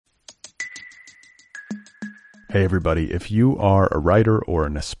Hey everybody, if you are a writer or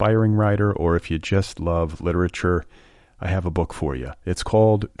an aspiring writer, or if you just love literature, I have a book for you. It's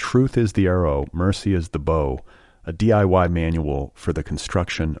called Truth is the Arrow, Mercy is the Bow, a DIY manual for the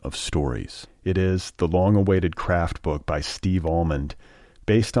construction of stories. It is the long-awaited craft book by Steve Almond,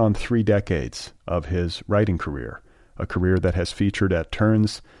 based on 3 decades of his writing career, a career that has featured at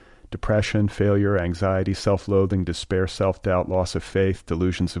turns depression, failure, anxiety, self-loathing, despair, self-doubt, loss of faith,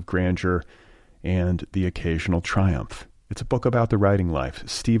 delusions of grandeur, and the occasional triumph. It's a book about the writing life.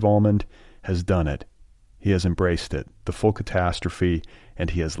 Steve Almond has done it. He has embraced it, the full catastrophe, and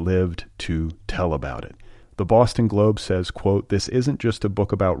he has lived to tell about it. The Boston Globe says, quote, "This isn't just a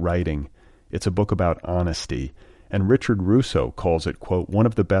book about writing, it's a book about honesty." And Richard Russo calls it, quote, "one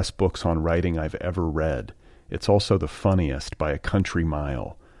of the best books on writing I've ever read. It's also the funniest by a country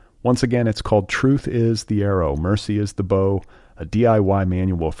mile." Once again, it's called Truth is the Arrow, Mercy is the Bow, a DIY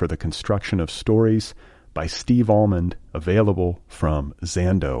manual for the construction of stories by Steve Almond, available from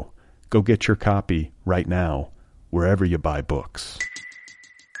Zando. Go get your copy right now, wherever you buy books.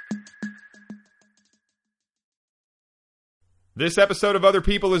 This episode of Other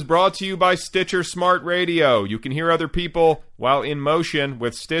People is brought to you by Stitcher Smart Radio. You can hear other people while in motion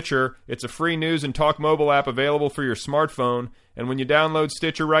with Stitcher. It's a free news and talk mobile app available for your smartphone. And when you download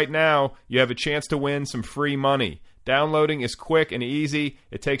Stitcher right now, you have a chance to win some free money. Downloading is quick and easy.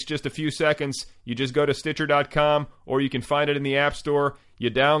 It takes just a few seconds. You just go to Stitcher.com, or you can find it in the App Store. You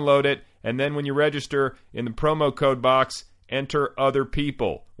download it, and then when you register, in the promo code box, enter Other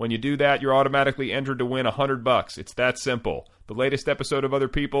People. When you do that, you're automatically entered to win $100. It's that simple. The latest episode of Other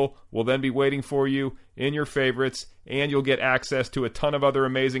People will then be waiting for you in your favorites, and you'll get access to a ton of other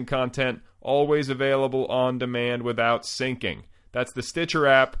amazing content, always available on demand without syncing. That's the Stitcher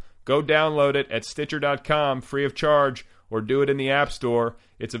app. Go download it at Stitcher.com, free of charge, or do it in the App Store.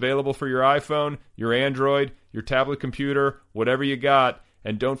 It's available for your iPhone, your Android, your tablet computer, whatever you got.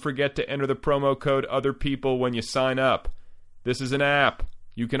 And don't forget to enter the promo code OTHERPEOPLE when you sign up. This is an app.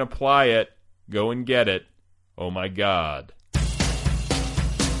 You can apply it. Go and get it. Oh my God.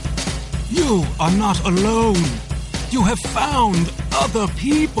 You are not alone. You have found other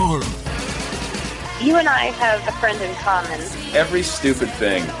people. You and I have a friend in common. Every stupid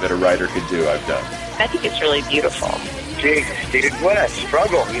thing that a writer could do, I've done. I think it's really beautiful. Jesus, dude, what a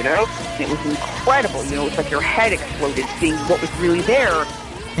struggle, you know? It was incredible. You know, it was like your head exploded seeing what was really there.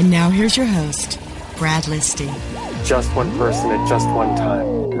 And now here's your host, Brad Listy. Just one person at just one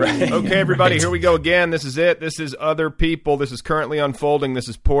time. Right. Okay, everybody, Here we go again. This is it. This is Other People. This is currently unfolding. This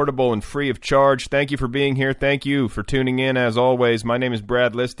is portable and free of charge. Thank you for being here. Thank you for tuning in, as always. My name is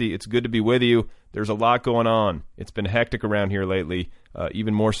Brad Listy. It's good to be with you. There's a lot going on. It's been hectic around here lately,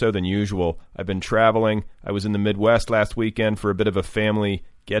 even more so than usual. I've been traveling. I was in the Midwest last weekend for a bit of a family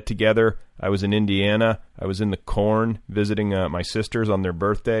get-together. I was in Indiana. I was in the Corn visiting my sisters on their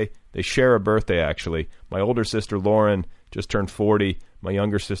birthday. They share a birthday, actually. My older sister, Lauren, just turned 40. My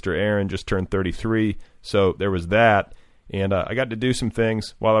younger sister, Erin, just turned 33. So there was that. And I got to do some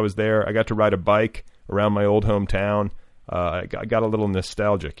things while I was there. I got to ride a bike around my old hometown. I got a little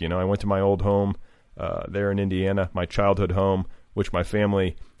nostalgic. You know, I went to my old home there in Indiana, my childhood home, which my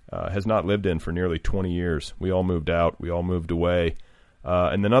family has not lived in for nearly 20 years. We all moved out. We all moved away.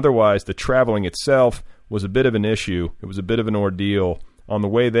 And then otherwise, the traveling itself was a bit of an issue. It was a bit of an ordeal. On the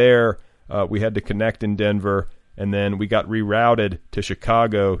way there, we had to connect in Denver, and then we got rerouted to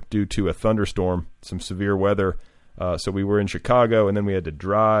Chicago due to a thunderstorm, some severe weather. So we were in Chicago, and then we had to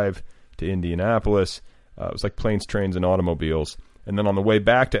drive to Indianapolis. It was like planes, trains, and automobiles. And then on the way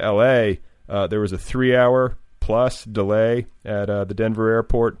back to L.A., there was a 3-hour-plus delay at the Denver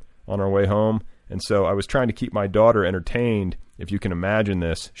airport on our way home. And so I was trying to keep my daughter entertained, if you can imagine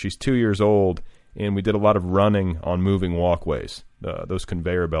this. She's 2 years old, and we did a lot of running on moving walkways, those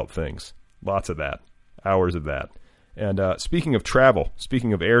conveyor belt things. Lots of that, hours of that. And speaking of travel,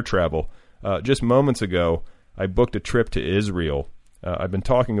 speaking of air travel, just moments ago, I booked a trip to Israel. I've been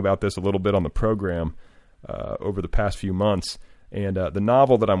talking about this a little bit on the program over the past few months. And the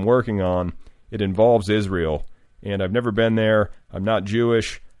novel that I'm working on, it involves Israel. And I've never been there. I'm not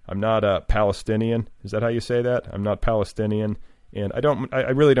Jewish. I'm not Palestinian. Is that how you say that? I'm not Palestinian. And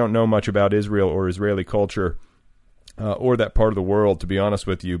I really don't know much about Israel or Israeli culture or that part of the world, to be honest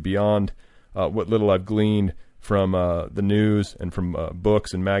with you, beyond what little I've gleaned from the news and from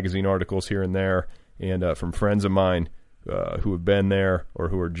books and magazine articles here and there, and from friends of mine who have been there or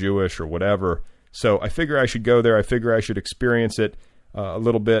who are Jewish or whatever. So I figure I should go there. I figure I should experience it a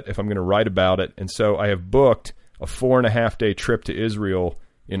little bit if I'm going to write about it. And so I have booked a 4.5-day trip to Israel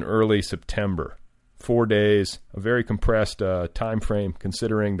in early September. 4 days, a very compressed time frame,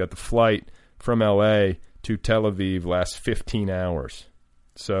 considering that the flight from L.A. to Tel Aviv lasts 15 hours.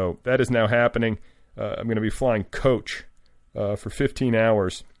 So that is now happening. I'm going to be flying coach for 15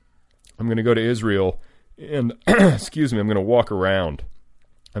 hours. I'm going to go to Israel and, excuse me, I'm going to walk around.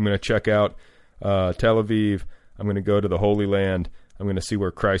 I'm going to check out Tel Aviv. I'm going to go to the Holy Land. I'm going to see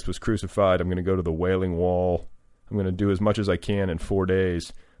where Christ was crucified. I'm going to go to the Wailing Wall. I'm going to do as much as I can in 4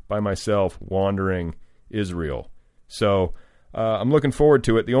 days by myself wandering Israel. So I'm looking forward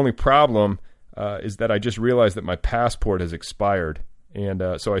to it. The only problem is that I just realized that my passport has expired. And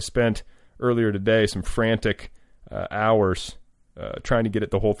so I spent earlier today some frantic hours trying to get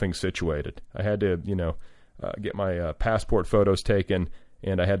the whole thing situated. I had to, get my passport photos taken,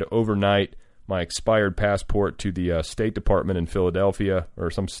 and I had to overnight my expired passport to the State Department in Philadelphia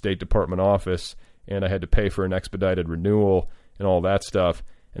or some State Department office, and I had to pay for an expedited renewal and all that stuff.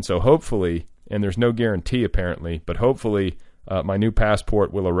 And so hopefully, and there's no guarantee apparently, but hopefully my new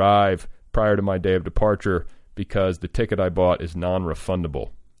passport will arrive prior to my day of departure because the ticket I bought is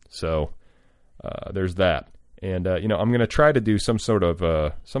non-refundable. So there's that. And I'm going to try to do some sort of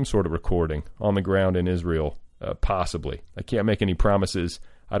recording on the ground in Israel, possibly. I can't make any promises.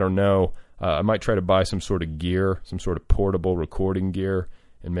 I don't know. I might try to buy some sort of gear, some sort of portable recording gear,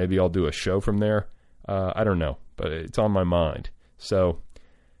 and maybe I'll do a show from there. I don't know, but it's on my mind. So,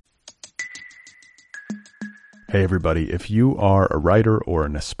 hey everybody, if you are a writer or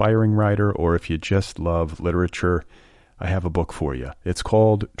an aspiring writer, or if you just love literature, I have a book for you. It's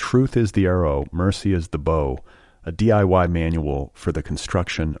called Truth is the Arrow, Mercy is the Bow, a DIY manual for the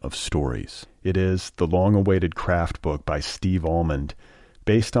construction of stories. It is the long-awaited craft book by Steve Almond,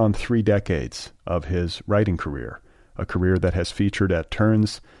 based on 3 decades of his writing career, a career that has featured at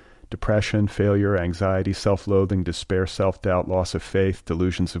turns depression, failure, anxiety, self-loathing, despair, self-doubt, loss of faith,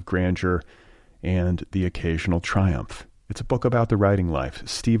 delusions of grandeur, and the occasional triumph. It's a book about the writing life.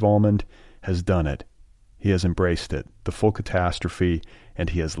 Steve Almond has done it. He has embraced it, the full catastrophe, and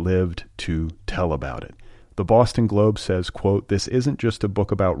he has lived to tell about it. The Boston Globe says, quote, "This isn't just a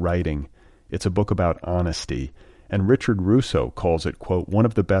book about writing, it's a book about honesty." And Richard Russo calls it, quote, "one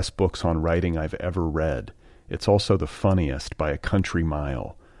of the best books on writing I've ever read. It's also the funniest by a country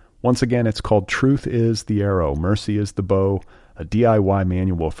mile." Once again, it's called Truth is the Arrow, Mercy is the Bow, a DIY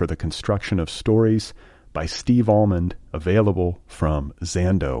manual for the construction of stories by Steve Almond, available from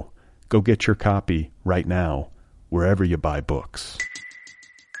Zando. Go get your copy right now, wherever you buy books.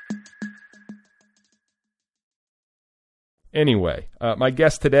 Anyway, my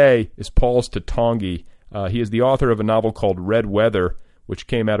guest today is Paul Statongi. He is the author of a novel called Red Weather, which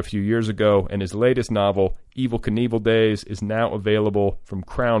came out a few years ago, and his latest novel, Evel Knievel Days, is now available from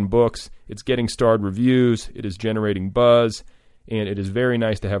Crown Books. It's getting starred reviews, it is generating buzz, and it is very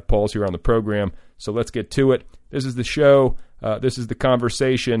nice to have Paul here on the program. So let's get to it. This is the show. This is the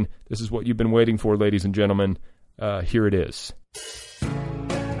conversation. This is what you've been waiting for, ladies and gentlemen. Here it is.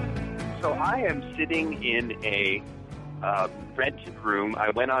 So I am sitting in a rented room.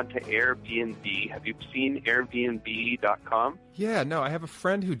 I went on to Airbnb. Have you seen Airbnb.com? Yeah, no, I have a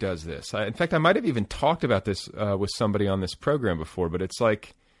friend who does this. In fact, I might have even talked about this with somebody on this program before, but it's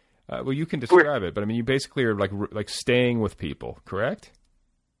like, well, you can describe it, but I mean, you basically are like staying with people, correct?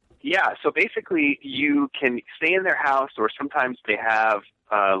 Yeah, so basically you can stay in their house, or sometimes they have,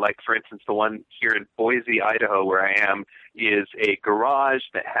 like for instance, the one here in Boise, Idaho, where I am, is a garage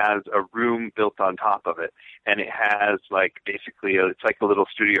that has a room built on top of it. And it has basically, it's like a little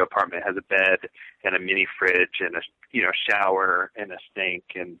studio apartment. It has a bed and a mini fridge and a, shower and a sink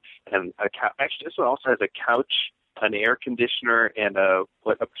and a couch. Actually, this one also has a couch, an air conditioner, and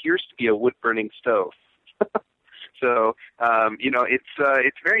what appears to be a wood-burning stove. So,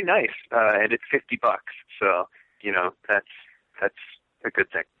 it's very nice, and it's $50. So, that's a good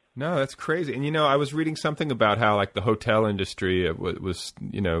thing. No, that's crazy. And, I was reading something about how, the hotel industry was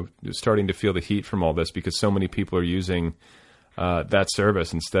starting to feel the heat from all this because so many people are using that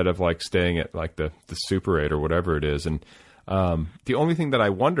service instead of, staying at, the Super 8 or whatever it is. And the only thing that I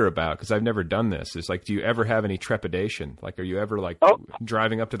wonder about, because I've never done this, is, do you ever have any trepidation? Are you ever,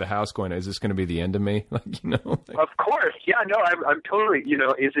 driving up to the house going, is this going to be the end of me? Of course. Yeah, no, I'm totally,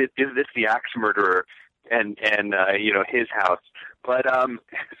 is this the axe murderer and his house? But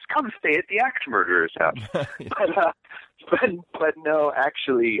come stay at the axe murderer's house. But no,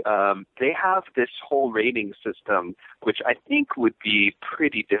 actually, they have this whole rating system, which I think would be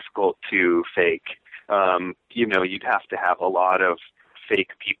pretty difficult to fake. You'd have to have a lot of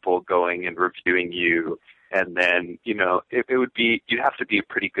fake people going and reviewing you, and then it would be, you'd have to be a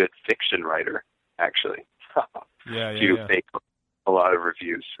pretty good fiction writer, actually, to fake a lot of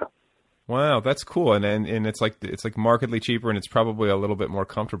reviews. So. Wow, that's cool, and it's like markedly cheaper, and it's probably a little bit more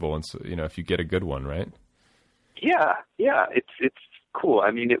comfortable, and so, if you get a good one, right? Yeah, it's cool.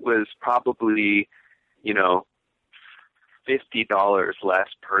 I mean, it was probably, $50 less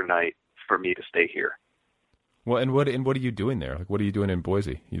per night for me to stay here. Well, and what are you doing there? Like, what are you doing in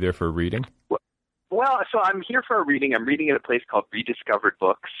Boise? You there for a reading? Well, so I'm here for a reading. I'm reading at a place called Rediscovered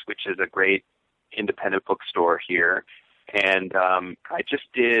Books, which is a great independent bookstore here. And I just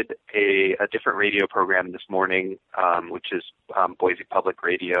did a different radio program this morning, which is Boise Public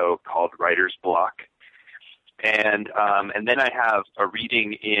Radio, called Writer's Block. And then I have a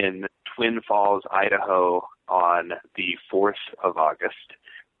reading in Twin Falls, Idaho, on the 4th of August.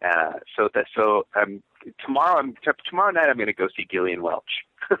 Tomorrow night I'm going to go see Gillian Welch.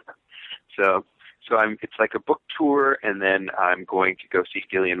 So it's like a book tour, and then I'm going to go see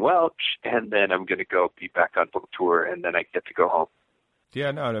Gillian Welch, and then I'm going to go be back on book tour, and then I get to go home.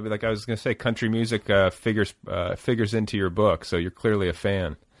 Yeah, no, like I was going to say, country music figures into your book, so you're clearly a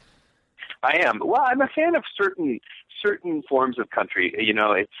fan. I am. Well, I'm a fan of certain forms of country.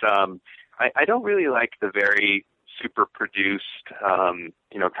 It's I don't really like the very super produced, kind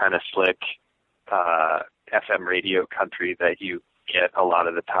of slick FM radio country that you get a lot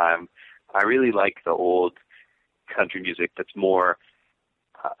of the time. I really like the old country music that's more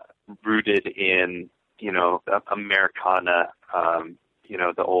rooted in, Americana,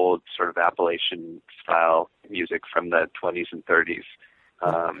 the old sort of Appalachian style music from the 20s and 30s.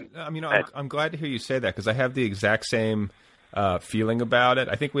 I'm glad to hear you say that, because I have the exact same feeling about it.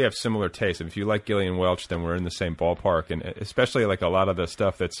 I think we have similar tastes. If you like Gillian Welch, then we're in the same ballpark, and especially like a lot of the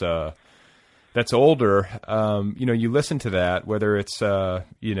stuff that's older. You listen to that, whether it's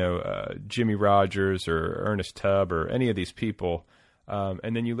Jimmy Rogers or Ernest Tubb or any of these people,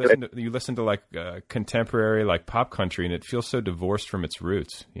 and then you listen to like contemporary, like pop country, and it feels so divorced from its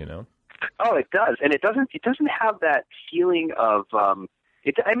roots. Oh, it does, and it doesn't have that feeling of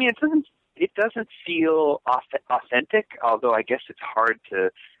it doesn't feel authentic. Although I guess it's hard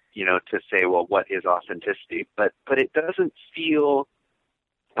to say, well, what is authenticity? But it doesn't feel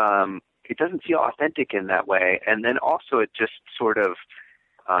authentic in that way. And then also it just sort of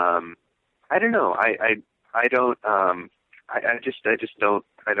I don't know. I don't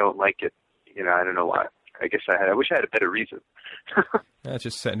like it. I don't know why. I guess I wish I had a better reason. It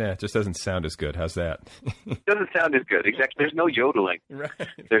just doesn't sound as good. How's that? It doesn't sound as good. Exactly. There's no yodeling. Right.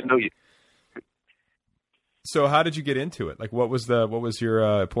 There's no. So how did you get into it? Like, what was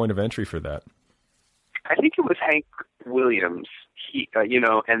your point of entry for that? I think it was Hank Williams.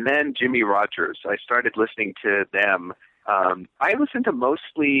 And then Jimmy Rogers. I started listening to them. I listened to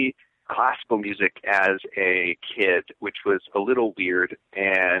mostly classical music as a kid, which was a little weird,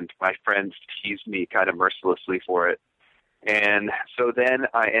 and my friends teased me kind of mercilessly for it. And so then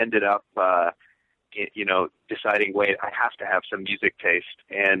I ended up, deciding, wait, I have to have some music taste.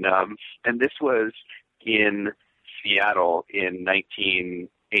 And this was in Seattle in 1989,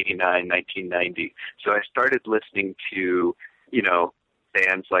 1990. So I started listening to,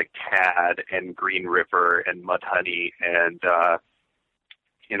 bands like Tad and Green River and Mudhoney and,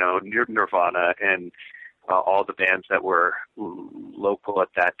 Nirvana and all the bands that were local at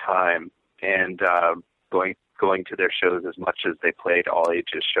that time, and going to their shows as much as they played all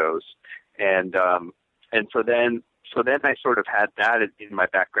ages shows. And so then I sort of had that in my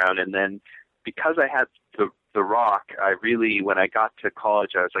background. And then because I had the rock, I really, when I got to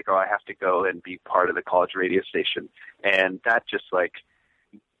college, I was like, oh, I have to go and be part of the college radio station. And that just like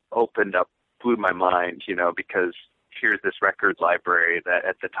blew my mind, because here's this record library that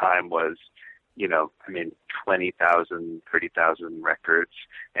at the time was, 20,000, 30,000 records.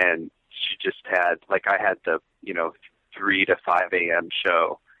 And she just had, like, I had the, 3 to 5 a.m.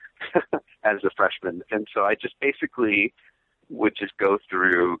 show as a freshman. And so I just basically would just go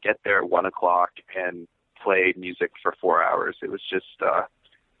through, get there at 1 o'clock and play music for 4 hours. It was just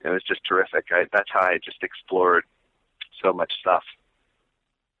terrific. That's how I just explored so much stuff.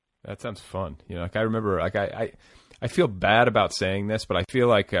 That sounds fun. Like I remember, like I feel bad about saying this, but I feel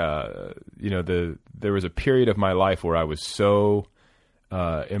like, there was a period of my life where I was so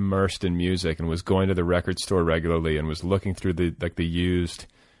immersed in music and was going to the record store regularly and was looking through the used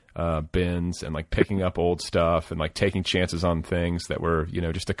bins and like picking up old stuff and like taking chances on things that were,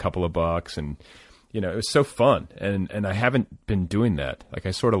 just a couple of bucks. And, it was so fun. And I haven't been doing that. Like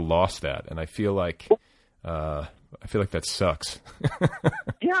I sort of lost that. And I feel like that sucks.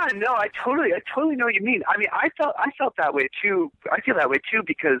 Yeah, no, I totally know what you mean. I mean, I felt that way too. I feel that way too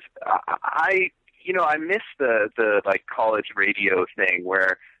because I miss the like college radio thing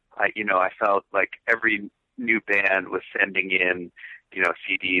where I felt like every new band was sending in,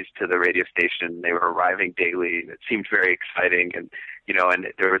 CDs to the radio station. They were arriving daily. It seemed very exciting, and and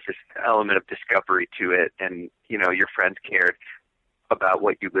there was this element of discovery to it, and your friends cared about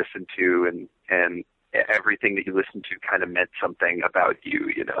what you listened to, and everything that you listened to kind of meant something about you,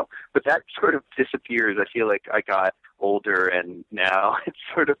 But that sort of disappears. I feel like I got older, and now it's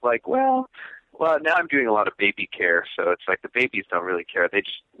sort of like, well, now I'm doing a lot of baby care, so it's like the babies don't really care. They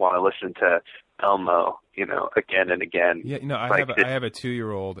just want to listen to Elmo, again and again. Yeah, I have a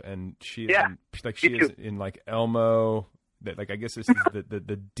 2-year-old, and she is in like Elmo. That, like, I guess this is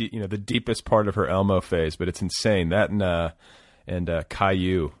the deepest part of her Elmo phase, but it's insane. That and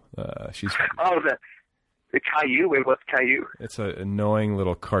Caillou. She's the Caillou. Wait, what's Caillou? It's an annoying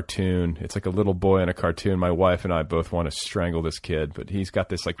little cartoon. It's like a little boy in a cartoon. My wife and I both want to strangle this kid, but he's got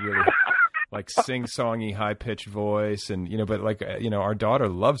this like really like sing-songy, high-pitched voice, and but like our daughter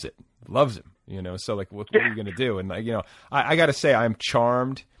loves him. So like, what are you going to do? And like, I got to say, I'm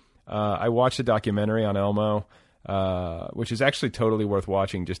charmed. I watched a documentary on Elmo, which is actually totally worth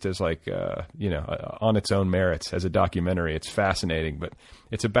watching, just as like on its own merits as a documentary. It's fascinating, but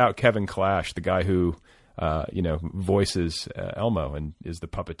it's about Kevin Clash, the guy who voices Elmo and is the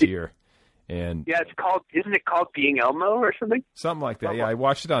puppeteer. And isn't it called Being Elmo or something? Something like that. Yeah, I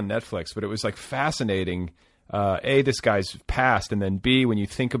watched it on Netflix, but it was like fascinating. A, this guy's past, and then B, when you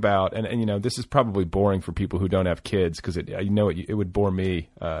think about, and this is probably boring for people who don't have kids, because it would bore me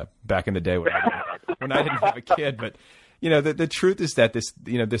back in the day when I didn't have a kid. But the truth is that this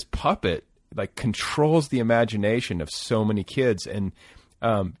puppet like controls the imagination of so many kids, and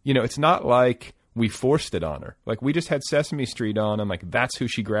it's not like we forced it on her. Like, we just had Sesame Street on, and like that's who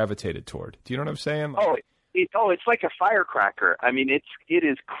she gravitated toward. Do you know what I'm saying? Like, it's like a firecracker. I mean, it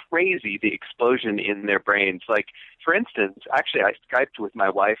is crazy, the explosion in their brains. Like, for instance, actually, I Skyped with my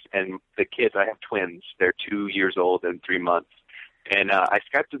wife and the kids. I have twins. They're 2 years old and 3 months. And I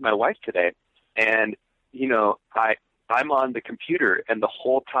Skyped with my wife today, and I'm on the computer, and the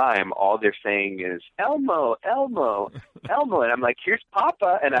whole time, all they're saying is Elmo, Elmo, Elmo, and I'm like, here's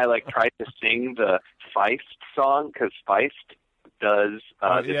Papa, and I like tried to sing the Feist song, because Feist does.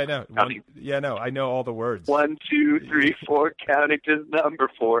 I know all the words. 1, 2, 3, 4, counting to number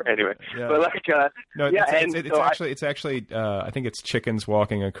 4. Anyway, but like, it's actually, I think it's chickens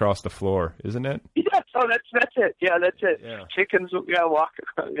walking across the floor, isn't it? Yeah. Oh, that's it. Yeah, that's it. Yeah. Chickens, walk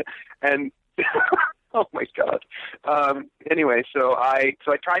across, and. Oh my God. Anyway, so I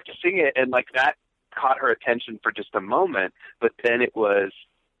tried to sing it, and like that caught her attention for just a moment, but then it was,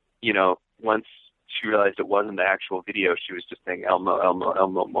 once she realized it wasn't the actual video, she was just saying Elmo, Elmo,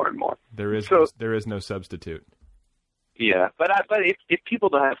 Elmo more and more. There is no substitute. Yeah, but if people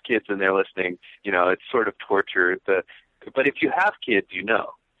don't have kids and they're listening, it's sort of torture. But if you have kids, it's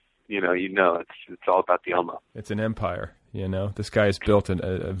all about the Elmo. It's an empire. This guy has built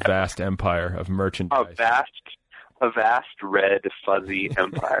a vast empire of merchandise. A vast red fuzzy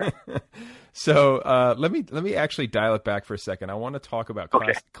empire. So let me actually dial it back for a second. I want to talk about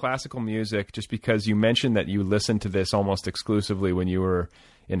classical music, just because you mentioned that you listened to this almost exclusively when you were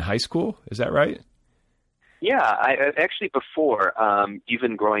in high school. Is that right? Yeah, I actually before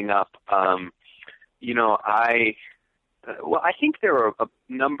even growing up, I think there are a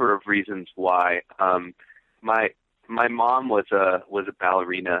number of reasons why. My mom was a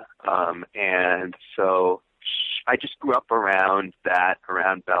ballerina, and so I just grew up around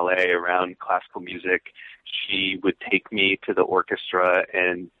ballet, around classical music. She would take me to the orchestra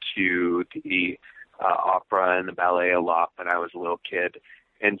and to the opera and the ballet a lot when I was a little kid,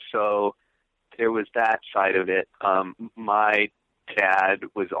 and so there was that side of it. My dad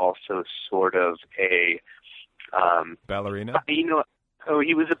was also sort of a ballerina. Oh,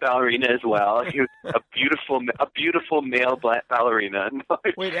 he was a ballerina as well. He was a beautiful male ballerina.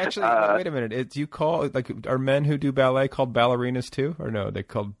 Wait, actually, wait a minute. Do you call are men who do ballet called ballerinas too, or no? They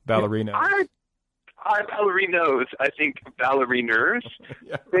called ballerinos. I'm ballerinos. I think balleriners,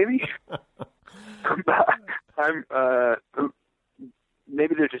 maybe. I'm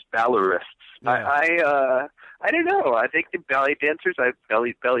maybe they're just ballerists. Yeah. I don't know. I think the ballet dancers.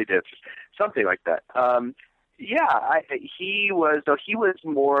 Belly dancers, something like that. He was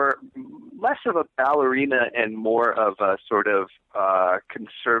less of a ballerina and more of a sort of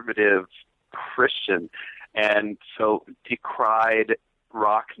conservative Christian, and so decried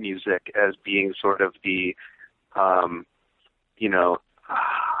rock music as being sort of the,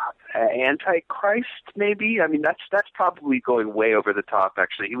 Antichrist, maybe. I mean, that's probably going way over the top.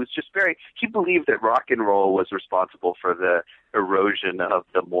 Actually, he believed that rock and roll was responsible for the erosion of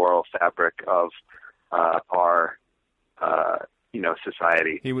the moral fabric of our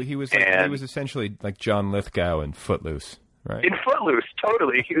society. He was essentially like John Lithgow in Footloose. right? In Footloose,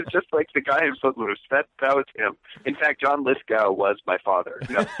 totally. He was just like the guy in Footloose. That was him. In fact, John Lithgow was my father.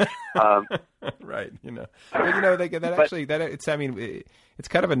 Right. It's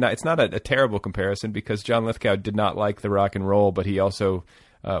kind of it's not a terrible comparison because John Lithgow did not like the rock and roll, but he also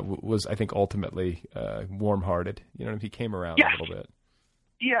was, I think, ultimately warm-hearted. He came around a little bit.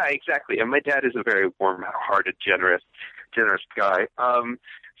 Yeah, exactly. And my dad is a very warm-hearted, generous guy.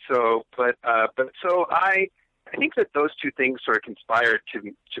 So I think that those two things sort of conspired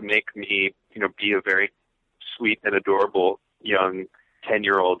to make me, be a very sweet and adorable young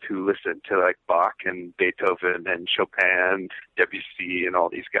 10-year-old who listened to like Bach and Beethoven and Chopin, Debussy, and all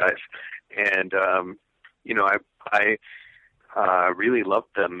these guys. And I really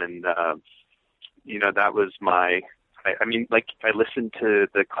loved them, and that was my. I listened to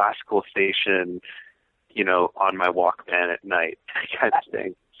the classical station, on my Walkman at night, kind of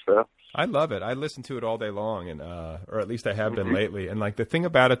thing. So I love it. I listen to it all day long, and or at least I have been lately. And like the thing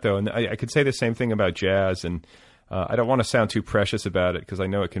about it, though, and I could say the same thing about jazz, and I don't want to sound too precious about it because I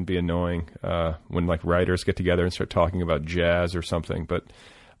know it can be annoying when like writers get together and start talking about jazz or something, but.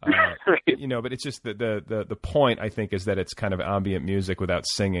 But it's just the point, I think, is that it's kind of ambient music without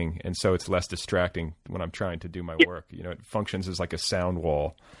singing, and so it's less distracting when I'm trying to do my work. It functions as like a sound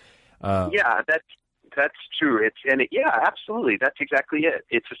wall. Yeah, that's true. Absolutely, that's exactly it.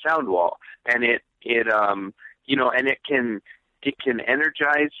 It's a sound wall, and it can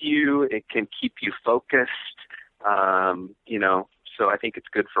energize you. It can keep you focused. So I think it's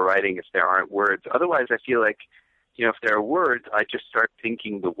good for writing if there aren't words. Otherwise, I feel like. If there are words, I just start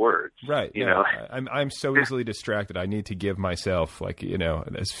thinking the words. Right. I'm so easily distracted. I need to give myself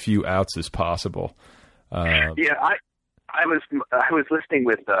as few outs as possible. I was listening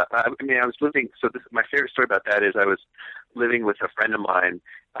with. So my favorite story about that is I was living with a friend of mine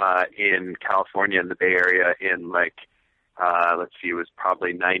in California in the Bay Area in it was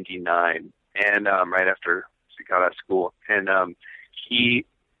probably '99, and right after we got out of school, and he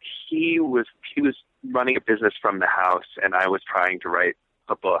was running a business from the house, and I was trying to write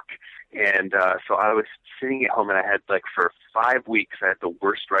a book. And so I was sitting at home, and I had for 5 weeks, I had the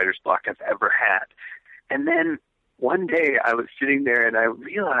worst writer's block I've ever had. And then one day I was sitting there, and I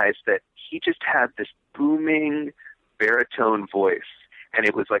realized that he just had this booming baritone voice, and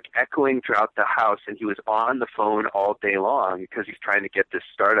it was echoing throughout the house, and he was on the phone all day long because he's trying to get this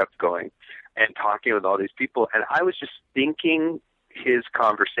startup going and talking with all these people. And I was just thinking his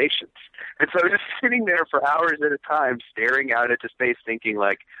conversations. And so I was just sitting there for hours at a time, staring out into space, thinking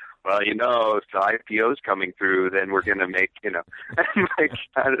if the IPO's coming through, then we're going to make, I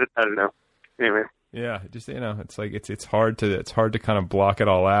don't know. Anyway. Yeah. Just, it's hard to kind of block it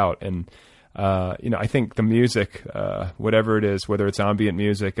all out. And, I think the music, whatever it is, whether it's ambient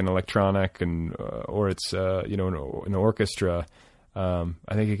music and electronic and, or it's, an orchestra, I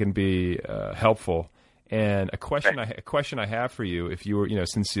think it can be, helpful. And a question I have for you, if you were,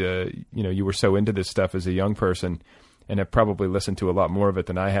 since you were so into this stuff as a young person, and have probably listened to a lot more of it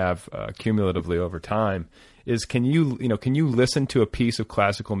than I have cumulatively over time, is can you listen to a piece of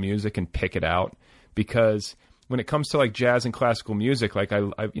classical music and pick it out? Because when it comes to jazz and classical music,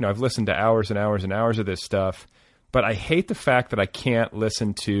 I've listened to hours and hours and hours of this stuff, but I hate the fact that I can't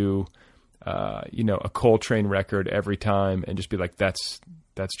listen to a Coltrane record every time and just be like, that's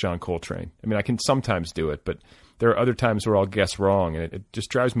John Coltrane. I mean, I can sometimes do it, but there are other times where I'll guess wrong, and it just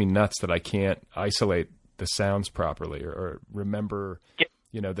drives me nuts that I can't isolate the sounds properly or remember,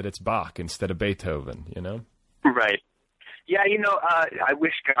 that it's Bach instead of Beethoven, Right. Yeah, I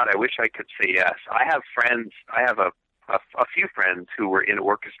wish I could say yes. I have friends. I have a few friends who were in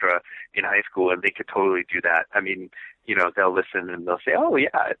orchestra in high school, and they could totally do that. I mean, they'll listen and they'll say, "Oh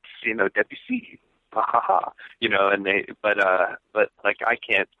yeah, it's Debussy." Ha ha ha, and but I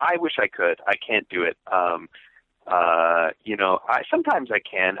can't. I wish I could. I can't do it. Sometimes I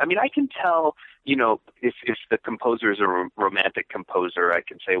can. I mean, I can tell. If the composer is a romantic composer, I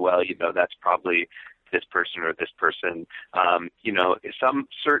can say, well, that's probably this person or this person. Some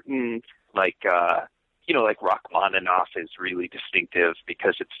certain like Rachmaninoff is really distinctive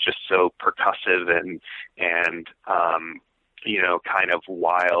because it's just so percussive and kind of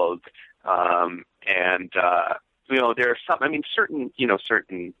wild. There are some. I mean,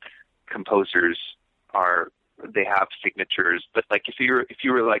 certain composers they have signatures, but if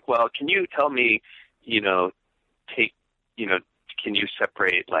you were like, well, can you tell me, can you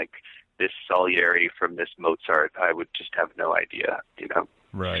separate this Salieri from this Mozart? I would just have no idea.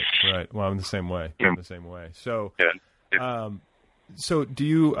 Right. Well, I'm the same way. So, yeah. so do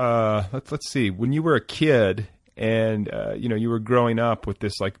you? Let's see. When you were a kid and you were growing up with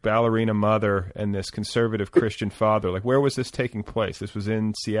this like ballerina mother and this conservative Christian father. Like, where was this taking place? This was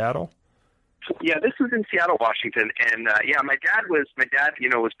in Seattle? Yeah, this was in Seattle, Washington, and my dad was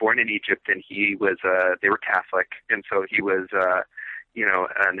born in Egypt, and he was they were Catholic, and so he was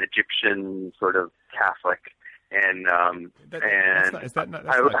an Egyptian sort of Catholic, and that's not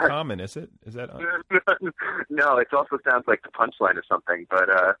common, is it? Is that no? It also sounds like the punchline of something, but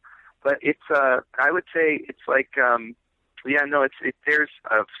it's I would say it's like there's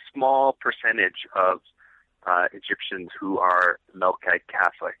a small percentage of Egyptians who are Melkite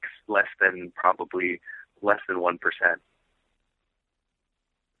Catholics, less than 1%.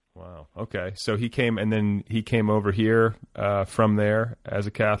 Wow. Okay. So he came over here from there as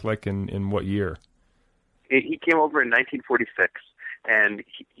a Catholic in what year? He came over in 1946, and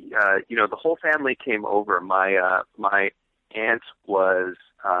the whole family came over. My aunt was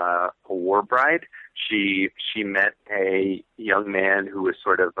a war bride. She met a young man who was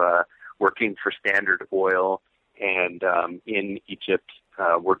sort of working for Standard Oil and in Egypt,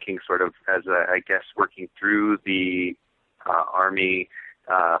 working sort of as working through the army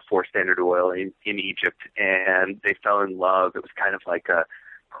for Standard Oil in Egypt, and they fell in love. It was kind of like a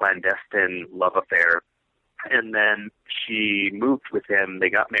clandestine love affair. And then she moved with him. They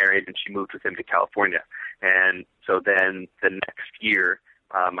got married, and she moved with him to California. And so then the next year,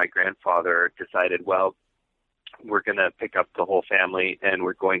 my grandfather decided, well, we're going to pick up the whole family, and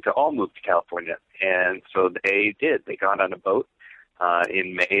we're going to all move to California. And so they did. They got on a boat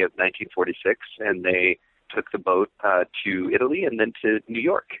in May of 1946, and they took the boat to Italy and then to New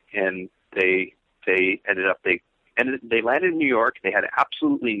York. And they landed in New York. They had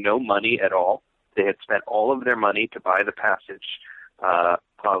absolutely no money at all. They had spent all of their money to buy the passage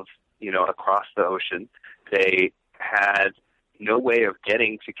across the ocean. They had no way of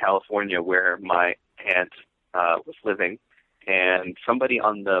getting to California where my aunt was living, and somebody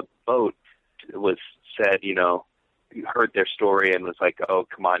on the boat said, heard their story and was like, oh,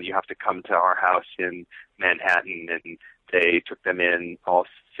 come on, you have to come to our house in Manhattan. And they took them in, all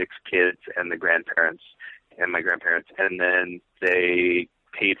 6 kids and the grandparents and my grandparents, and then they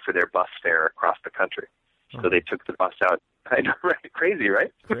paid for their bus fare across the country. So they took the bus out. I know, right? Crazy,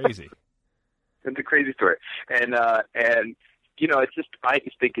 right? Crazy. It's a crazy story. And I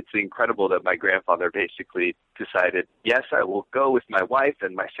just think it's incredible that my grandfather basically decided, yes, I will go with my wife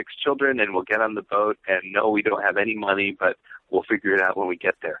and my 6 children, and we'll get on the boat, and no, we don't have any money, but we'll figure it out when we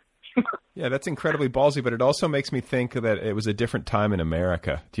get there. Yeah, that's incredibly ballsy, but it also makes me think that it was a different time in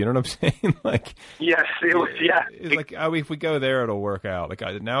America. Do you know what I'm saying? Yes, it was. Yeah, it's like, if we go there, it'll work out.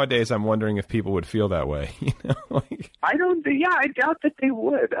 Nowadays, I'm wondering if people would feel that way. I don't. Yeah, I doubt that they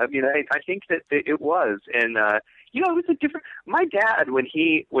would. I mean, I think that it was, and it was a different. My dad, when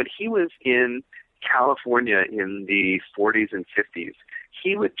he was in California in the 40s and 50s,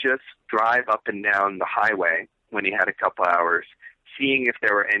 he would just drive up and down the highway when he had a couple hours, seeing if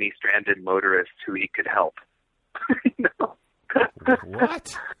there were any stranded motorists who he could help.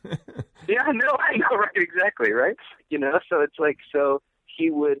 What? Yeah, no, I know, right? Exactly, right? So it's like, so he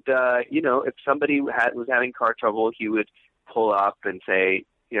would, if somebody was having car trouble, he would pull up and say,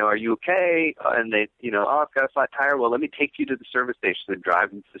 are you okay? And they, I've got a flat tire. Well, let me take you to the service station. And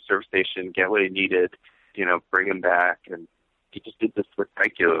drive him to the service station, get what he needed, bring him back. And he just did this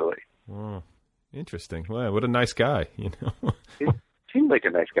regularly. Oh, interesting. Well, what a nice guy, He seemed like a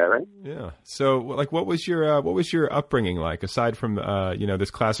nice guy, right? Yeah. So, what was your upbringing like, aside from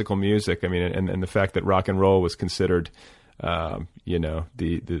this classical music? I mean, and the fact that rock and roll was considered, or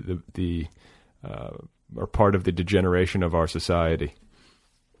part of the degeneration of our society.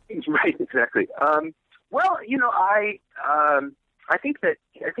 Right. Exactly. I think that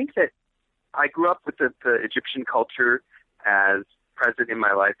I grew up with the Egyptian culture as present in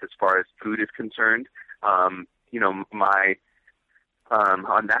my life as far as food is concerned. My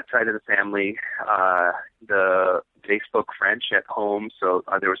on that side of the family, they spoke French at home, so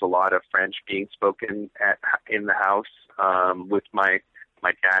there was a lot of French being spoken in the house with my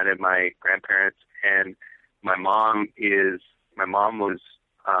dad and my grandparents. And my mom is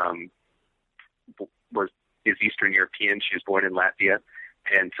Eastern European. She was born in Latvia,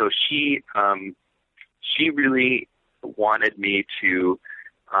 and so she really wanted me to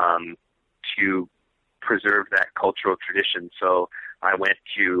preserve that cultural tradition. So I went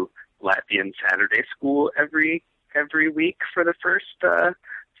to Latvian Saturday school every week for the first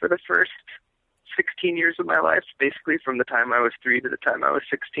 16 years of my life, basically from the time I was 3 to the time I was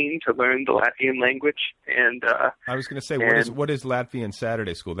 16, to learn the Latvian language. And I was going to say, what is Latvian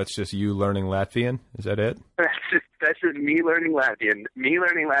Saturday School? That's just you learning Latvian? Is that it? That's just me learning Latvian. Me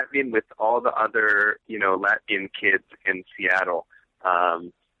learning Latvian with all the other, Latvian kids in Seattle.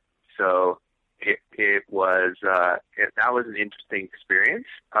 So it was that was an interesting experience.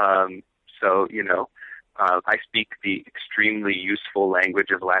 So I speak the extremely useful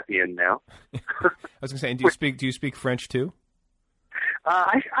language of Latvian now. I was going to say, and do you speak French too?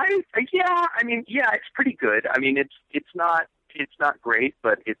 It's pretty good. I mean, it's not great,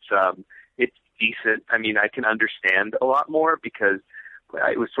 but it's decent. I mean, I can understand a lot more because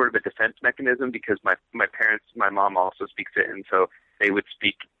it was sort of a defense mechanism because my parents, my mom also speaks it, and so they would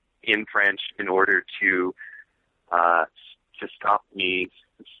speak in French in order to stop me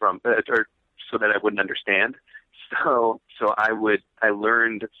from or so that I wouldn't understand. So I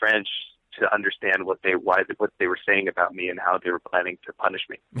learned French to understand what they were saying about me and how they were planning to punish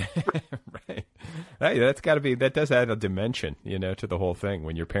me. Right. That does add a dimension, to the whole thing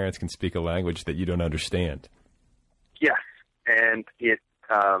when your parents can speak a language that you don't understand. Yes, and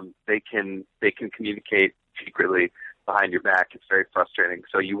they can communicate secretly behind your back. It's very frustrating.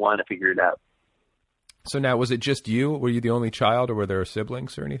 So you want to figure it out. So now, was it just you? Were you the only child, or were there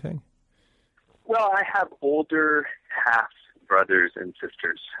siblings or anything? Well, I have older half brothers and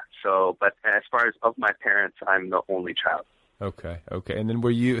sisters. So, but as far as of my parents, I'm the only child. Okay. And then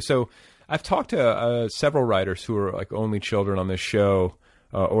were you? So, I've talked to several writers who are like only children on this show,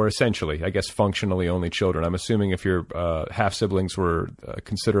 or essentially, I guess, functionally only children. I'm assuming if your half siblings were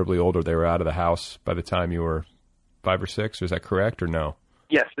considerably older, they were out of the house by the time you were 5 or 6. Is that correct or no?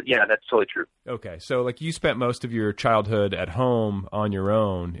 Yes, yeah, that's totally true. Okay, so like you spent most of your childhood at home on your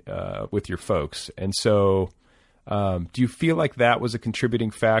own with your folks, and so do you feel like that was a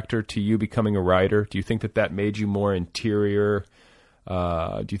contributing factor to you becoming a writer? Do you think that made you more interior?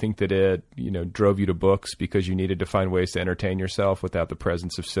 Do you think that it drove you to books because you needed to find ways to entertain yourself without the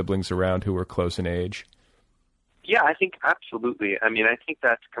presence of siblings around who were close in age? Yeah, I think absolutely. I mean, I think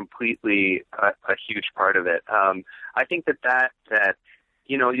that's completely a huge part of it. I think that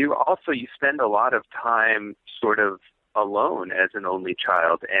you spend a lot of time sort of alone as an only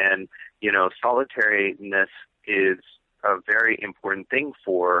child, and solitariness is a very important thing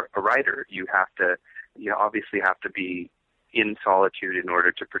for a writer. You obviously have to be in solitude in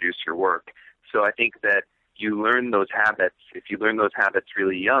order to produce your work. So I think that you learn those habits. If you learn those habits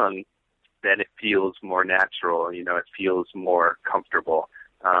really young, then it feels more natural. It feels more comfortable.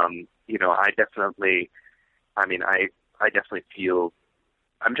 I definitely feel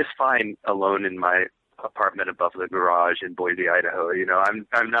I'm just fine alone in my apartment above the garage in Boise, Idaho.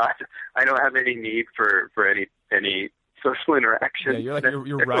 I don't have any need for any social interaction. Yeah,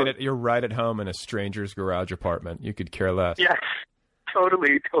 you're right at home in a stranger's garage apartment. You could care less. Yes,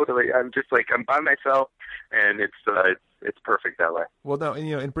 totally. I'm just I'm by myself, and it's perfect that way. Well, no,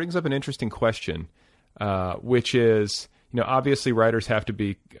 it brings up an interesting question, which is, obviously writers have to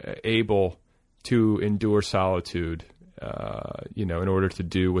be able to endure solitude, in order to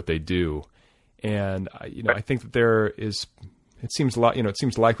do what they do. And, I think that it seems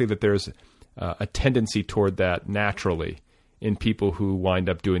likely that there's a tendency toward that naturally in people who wind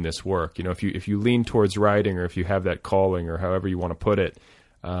up doing this work. If you lean towards writing, or if you have that calling, or however you want to put it,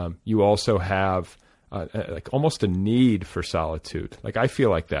 you also have almost a need for solitude. Like I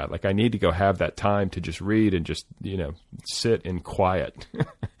feel like that. Like I need to go have that time to just read and just sit in quiet.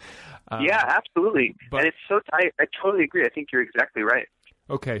 Yeah, absolutely. And it's I totally agree. I think you're exactly right.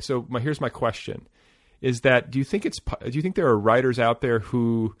 Okay, so here's my question: is that do you think there are writers out there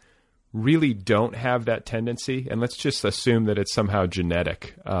who really don't have that tendency? And let's just assume that it's somehow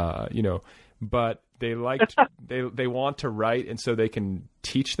genetic, but they they want to write, and so they can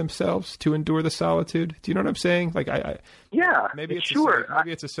teach themselves to endure the solitude. Do you know what I'm saying? Maybe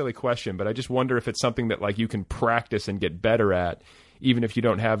it's a silly question, but I just wonder if it's something that you can practice and get better at, even if you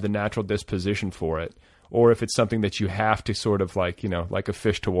don't have the natural disposition for it, or if it's something that you have to sort of like a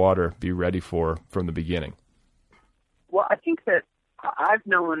fish to water, be ready for from the beginning. Well, I think that I've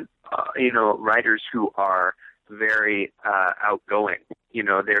known, writers who are very outgoing.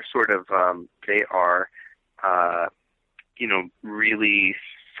 They're sort of, they are, really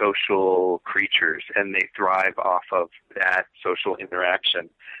social creatures, and they thrive off of that social interaction.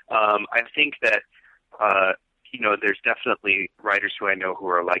 I think that, there's definitely writers who I know who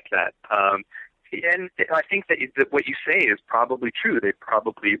are like that. And I think that what you say is probably true. They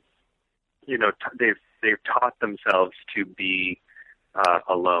probably, they've taught themselves to be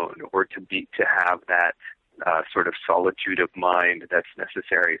alone, or to have that sort of solitude of mind that's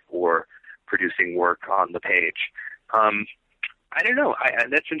necessary for producing work on the page. I don't know.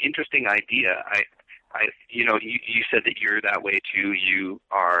 That's an interesting idea. You said that you're that way too. You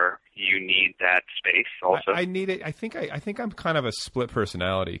need that space also. I need it. I think I'm kind of a split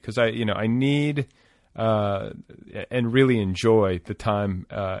personality because I need and really enjoy the time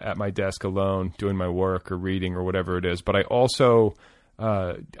at my desk alone doing my work or reading or whatever it is. But I also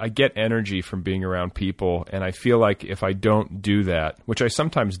I get energy from being around people, and I feel like if I don't do that, which I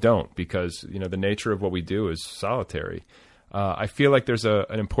sometimes don't because the nature of what we do is solitary. I feel like there's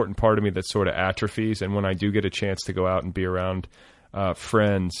an important part of me that sort of atrophies, and when I do get a chance to go out and be around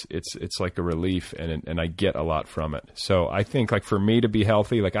friends, it's like a relief, and I get a lot from it. So I think like for me to be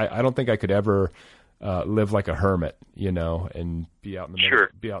healthy, like I don't think I could ever live like a hermit, and be out in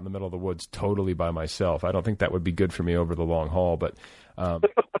the middle of the woods totally by myself. I don't think that would be good for me over the long haul. But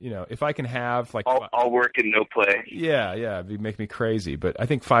if I can have like all work and no play, it'd make me crazy. But I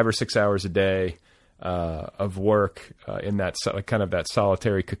think 5 or 6 hours a day of work in that kind of that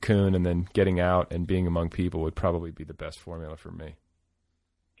solitary cocoon, and then getting out and being among people would probably be the best formula for me.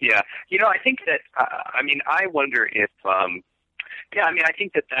 Yeah, I think that. I wonder if. I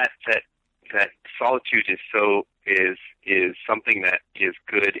think that solitude is something that is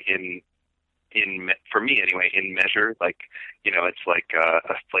good in for me anyway, in measure. Like, it's like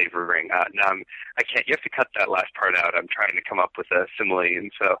a flavoring. Now I can't. You have to cut that last part out. I'm trying to come up with a simile,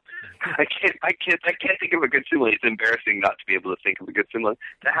 and so I can't think of a good simile. It's embarrassing not to be able to think of a good simile.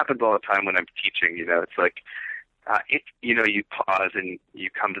 That happens all the time when I'm teaching. It's like you pause and you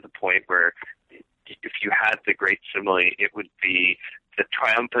come to the point where if you had the great simile, it would be the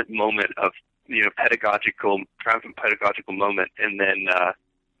triumphant moment of triumphant pedagogical moment, and then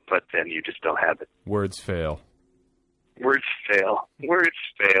but then you just don't have it. Words fail.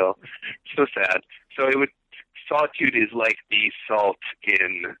 So sad. So solitude is like the salt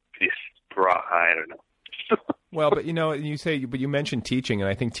in this broth. I don't know. Well, but you mentioned teaching, and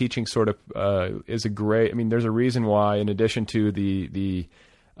I think teaching sort of is a great. I mean, there's a reason why, in addition to the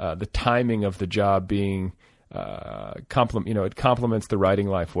timing of the job being it complements the writing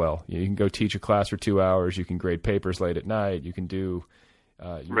life well. You can go teach a class for 2 hours. You can grade papers late at night. You can do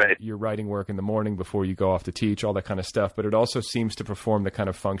your writing work in the morning before you go off to teach, all that kind of stuff. But it also seems to perform the kind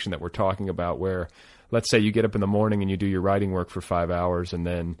of function that we're talking about, where let's say you get up in the morning and you do your writing work for 5 hours, and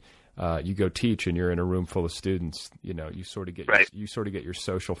then you go teach, and you're in a room full of students. You sort of get your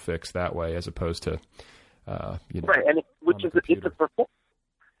social fix that way, as opposed to right. And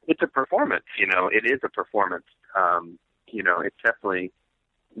it's a performance. It is a performance. It's definitely,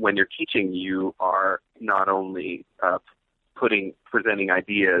 when you're teaching, you are not only presenting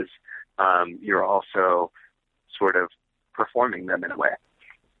ideas, you're also sort of performing them in a way.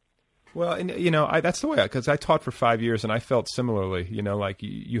 Well, and that's the way, because I taught for 5 years, and I felt similarly. Like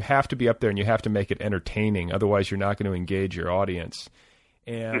you have to be up there and you have to make it entertaining, otherwise you're not going to engage your audience.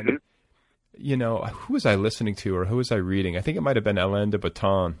 And who was I listening to, or who was I reading? I think it might have been Alain de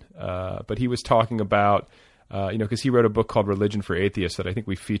Botton, but he was talking about, because he wrote a book called Religion for Atheists that I think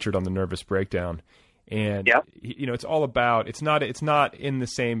we featured on the Nervous Breakdown. And, it's all about, it's not in the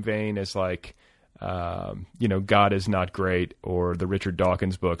same vein as like, God is not great, or the Richard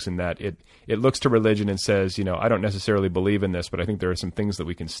Dawkins books, in that it looks to religion and says, I don't necessarily believe in this, but I think there are some things that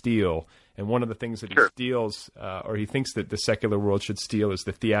we can steal. And one of the things that he steals, or he thinks that the secular world should steal, is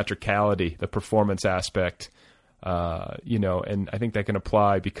the theatricality, the performance aspect, and I think that can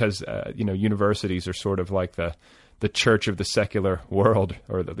apply because, universities are sort of like the church of the secular world,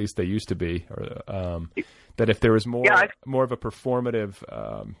 or at least they used to be, or that if there was more of a performative,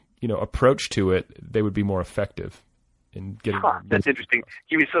 approach to it, they would be more effective in getting. That's interesting.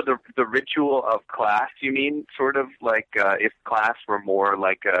 You mean, so the ritual of class? You mean sort of like if class were more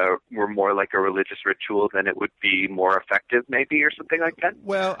like a religious ritual, then it would be more effective, maybe, or something like that.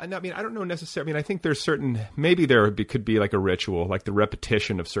 Well, I don't know necessarily. I mean, I think there's maybe could be like a ritual, like the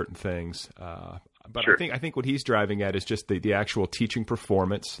repetition of certain things. But I think what he's driving at is just the actual teaching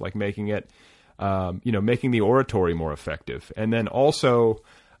performance, like making it, making the oratory more effective, and then also.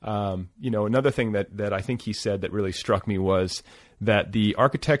 Another thing that I think he said that really struck me was that the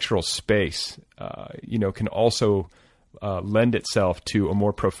architectural space, can also lend itself to a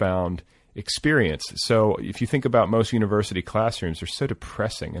more profound experience. So if you think about most university classrooms, they're so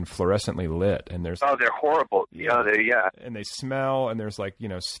depressing and fluorescently lit, and they're horrible. And they smell, and there's like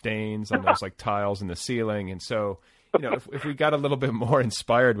stains on those like tiles in the ceiling, and so if we got a little bit more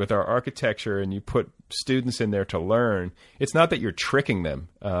inspired with our architecture and you put students in there to learn, it's not that you're tricking them,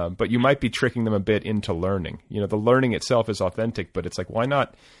 but you might be tricking them a bit into learning. The learning itself is authentic, but it's like, why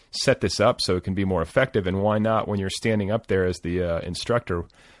not set this up so it can be more effective? And why not, when you're standing up there as the instructor,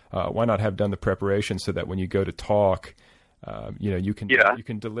 why not have done the preparation so that when you go to talk, you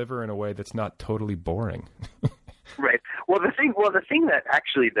can deliver in a way that's not totally boring. Right. Well, the thing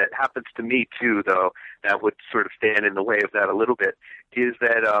that happens to me too, though, that would sort of stand in the way of that a little bit, is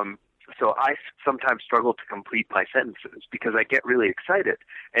that so I sometimes struggle to complete my sentences because I get really excited,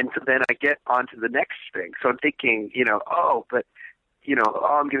 and so then I get on to the next thing. So I'm thinking, I'm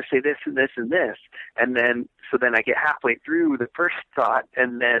going to say this and this and this, and then I get halfway through the first thought,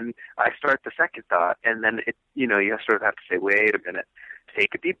 and then I start the second thought, and then you sort of have to say, wait a minute,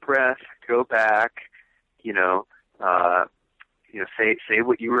 take a deep breath, go back, say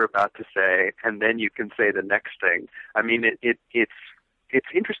what you were about to say, and then you can say the next thing. I mean, it's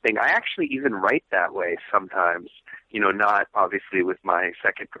interesting. I actually even write that way sometimes. Not obviously with my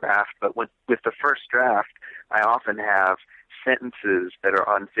second draft, but with the first draft, I often have sentences that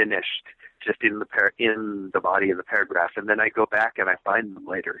are unfinished just in the body of the paragraph, and then I go back and I find them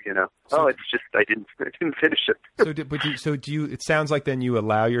later. It's just I didn't finish it. So do you? It sounds like then you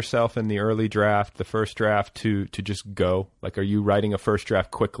allow yourself in the early draft, the first draft, to just go. Like, are you writing a first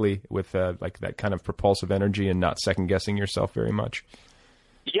draft quickly with like that kind of propulsive energy and not second guessing yourself very much?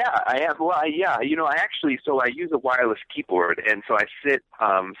 Yeah, I have. Well, I use a wireless keyboard, and so I sit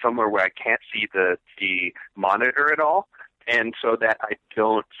somewhere where I can't see the monitor at all. And so that I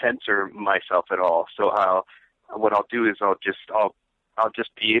don't censor myself at all. So what I'll do is I'll just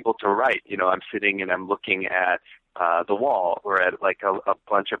be able to write. I'm sitting and I'm looking at the wall or at like a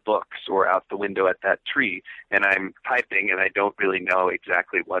bunch of books or out the window at that tree, and I'm typing and I don't really know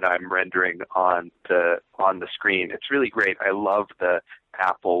exactly what I'm rendering on the screen. It's really great. I love the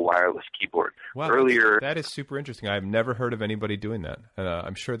Apple wireless keyboard. Wow, that is super interesting. I've never heard of anybody doing that.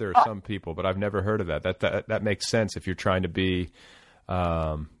 I'm sure there are some people, but I've never heard of that. That makes sense if you're trying to be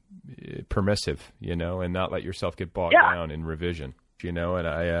permissive, and not let yourself get bogged down in revision, And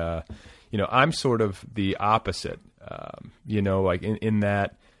I'm sort of the opposite, like in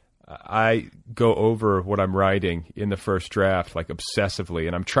that I go over what I'm writing in the first draft like obsessively,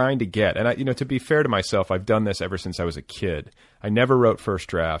 and I'm trying to get. And to be fair to myself, I've done this ever since I was a kid. I never wrote first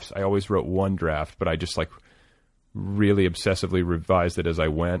drafts. I always wrote one draft, but I just like really obsessively revised it as I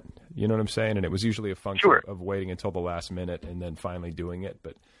went. You know what I'm saying? And it was usually a function of waiting until the last minute and then finally doing it.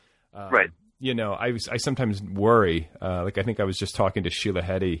 But right. I sometimes worry. Like I think I was just talking to Sheila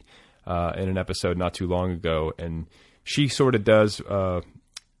Heti in an episode not too long ago, and she sort of does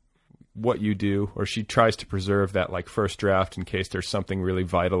what you do, or she tries to preserve that like first draft in case there's something really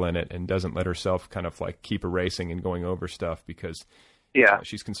vital in it, and doesn't let herself kind of like keep erasing and going over stuff because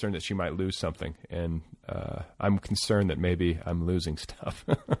she's concerned that she might lose something, and I'm concerned that maybe I'm losing stuff.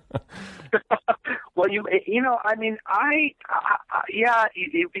 Well,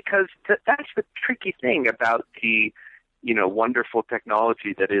 because that's the tricky thing about the wonderful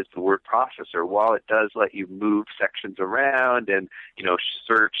technology that is the word processor. While it does let you move sections around and,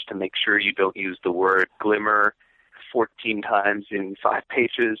 search to make sure you don't use the word glimmer 14 times in 5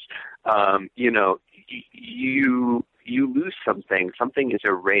 pages, you lose something. Something is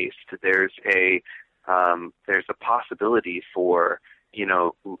erased. There's a possibility for,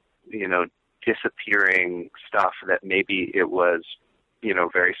 disappearing stuff that maybe it was,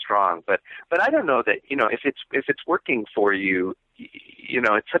 very strong. But I don't know that, if it's working for you,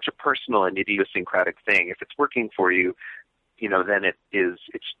 it's such a personal and idiosyncratic thing. If it's working for you, then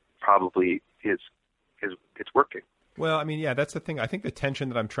it's probably it's working. Well, I mean, yeah, that's the thing. I think the tension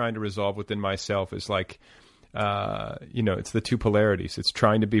that I'm trying to resolve within myself is like, it's the two polarities. It's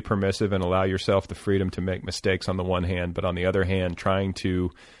trying to be permissive and allow yourself the freedom to make mistakes on the one hand, but on the other hand, trying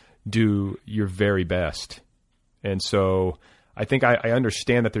to do your very best. And so I think I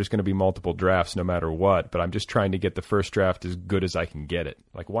understand that there's going to be multiple drafts no matter what, but I'm just trying to get the first draft as good as I can get it.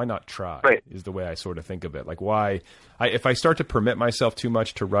 Like, why not try? Right. Is the way I sort of think of it. Like, if I start to permit myself too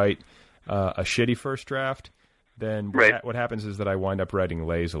much to write a shitty first draft, then what happens is that I wind up writing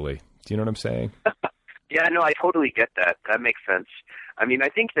lazily. Do you know what I'm saying? Yeah, no, I totally get that. That makes sense. I mean, I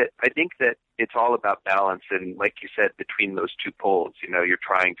think that it's all about balance, and like you said, between those two poles, you're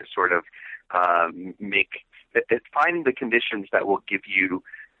trying to sort of find the conditions that will give you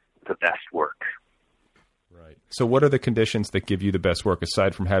the best work. Right. So what are the conditions that give you the best work,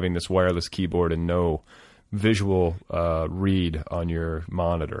 aside from having this wireless keyboard and no visual read on your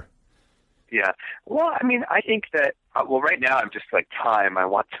monitor? Yeah. Well, I mean, I think that, right now I'm just like time. I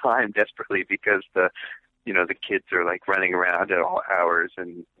want time desperately because the the kids are like running around at all hours,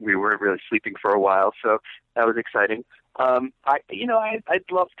 and we weren't really sleeping for a while, so that was exciting. I'd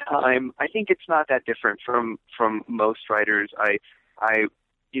love time. I think it's not that different from most writers. I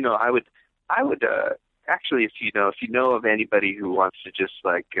would actually, if you know of anybody who wants to just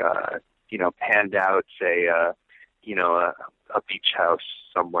hand out, say, a beach house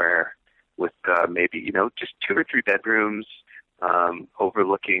somewhere with maybe just 2 or 3 bedrooms,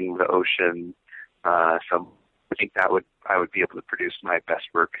 overlooking the ocean. I think I would be able to produce my best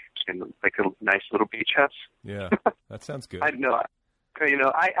work in like a nice little beach house. Yeah, that sounds good. I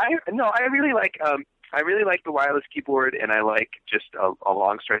really like the wireless keyboard, and I like just a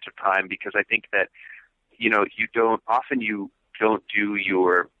long stretch of time, because I think that you don't do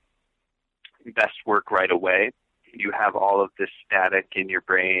your best work right away. You have all of this static in your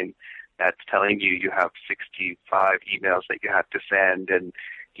brain that's telling you have 65 emails that you have to send, and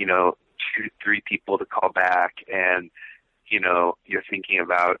 2-3 people to call back, and you're thinking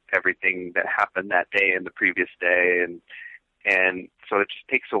about everything that happened that day and the previous day, and so it just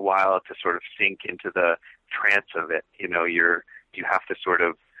takes a while to sort of sink into the trance of it. You have to sort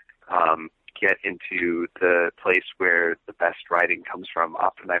of get into the place where the best writing comes from.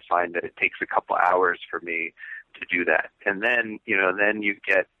 Often I find that it takes a couple hours for me to do that, and then you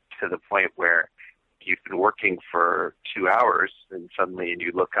get to the point where you've been working for 2 hours, and suddenly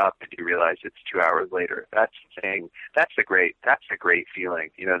you look up and you realize it's 2 hours later. That's the thing. That's a great feeling.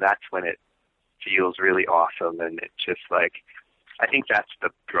 That's when it feels really awesome, and it's just like, I think that's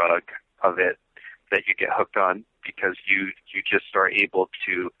the drug of it that you get hooked on, because you just are able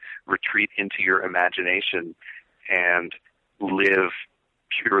to retreat into your imagination and live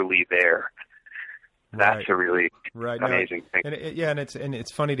purely there. That's a really amazing thing. And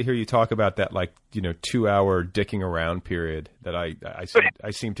it's funny to hear you talk about that 2-hour dicking around period that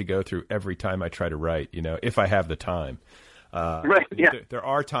I seem to go through every time I try to write. If I have the time. Right. Yeah. There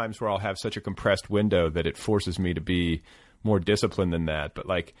are times where I'll have such a compressed window that it forces me to be more disciplined than that. But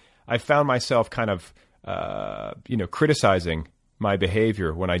I found myself kind of criticizing my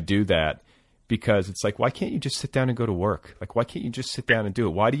behavior when I do that, because it's like, why can't you just sit down and go to work? Why can't you just sit down and do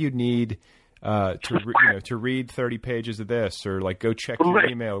it? Why do you need to read 30 pages of this, or go check your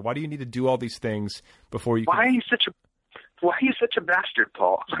email? Why do you need to do all these things before you? Why are you such a bastard,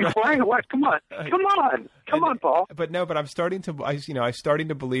 Paul? Why? Come on, Paul. But I'm starting to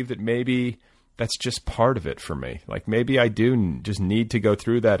believe that maybe that's just part of it for me. Maybe I do just need to go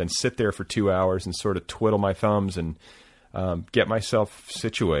through that and sit there for 2 hours and sort of twiddle my thumbs and get myself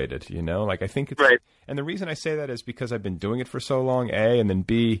situated. I think it's right. And the reason I say that is because I've been doing it for so long, A, and then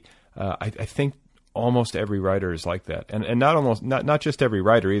B, I think almost every writer is like that, and not just every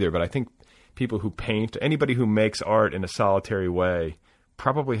writer either, but I think people who paint, anybody who makes art in a solitary way,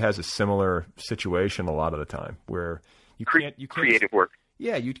 probably has a similar situation a lot of the time, where you can't creative work.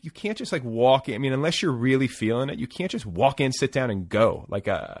 Yeah, you can't just walk in. I mean, unless you're really feeling it, you can't just walk in, sit down, and go.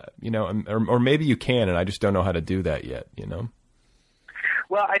 Or maybe you can, and I just don't know how to do that yet.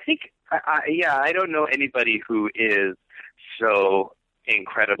 Well, I think, I don't know anybody who is so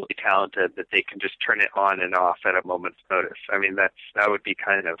incredibly talented that they can just turn it on and off at a moment's notice. I mean, that would be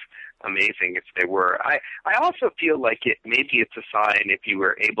kind of amazing if they were. I also feel like maybe it's a sign, if you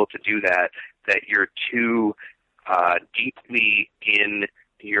were able to do that you're too deeply in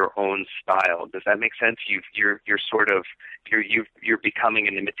your own style. Does that make sense? You're becoming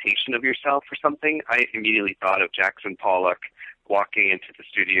an imitation of yourself or something. I immediately thought of Jackson Pollock walking into the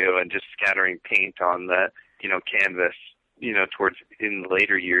studio and just scattering paint on the canvas towards in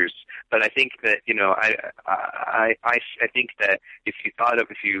later years. But I think that I think that if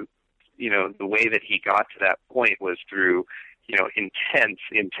the way that he got to that point was through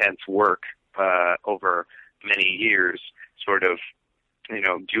intense work over many years, sort of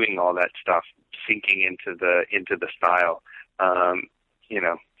doing all that stuff, sinking into the style.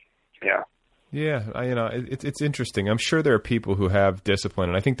 Yeah, it's interesting. I'm sure there are people who have discipline,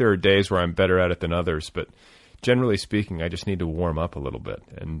 and I think there are days where I'm better at it than others, but generally speaking, I just need to warm up a little bit.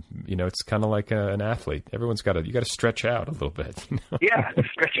 And, it's kind of like an athlete. Everyone's got to stretch out a little bit. Yeah,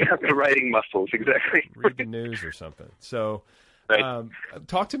 stretch out the writing muscles, exactly. Read the news or something. So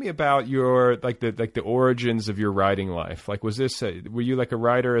talk to me about your, the origins of your writing life. Was this, were you a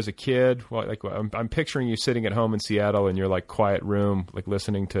writer as a kid? Well, I'm picturing you sitting at home in Seattle in your quiet room,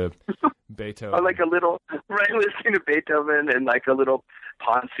 listening to Beethoven. Or listening to Beethoven and a little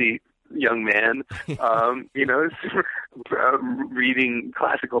Ponzi young man, reading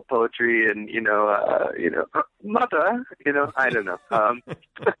classical poetry and, mother, I don't know.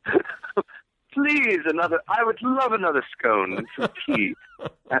 Please, I would love another scone and some tea.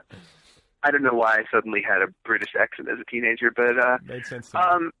 I don't know why I suddenly had a British accent as a teenager, but made sense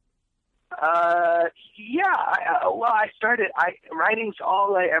to me. Writing's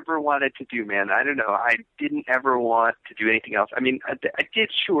all I ever wanted to do, man. I don't know. I didn't ever want to do anything else. I mean, I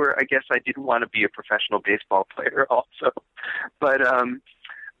guess I did want to be a professional baseball player also, but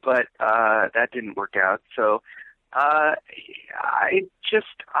that didn't work out. So, I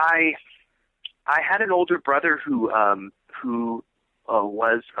had an older brother who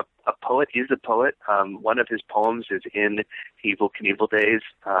was a poet, is a poet. One of his poems is in Evel Knievel Days,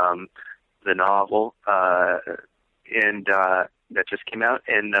 the novel, and that just came out.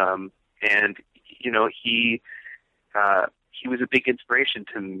 And you know, he was a big inspiration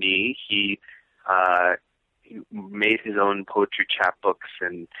to me. He made his own poetry chapbooks,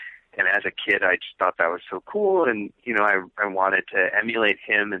 and as a kid, I just thought that was so cool. And, you know, I wanted to emulate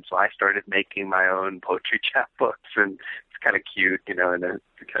him. And so I started making my own poetry chapbooks, and it's kind of cute, you know, in a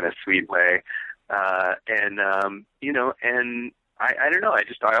kind of sweet way. You know, and I don't know,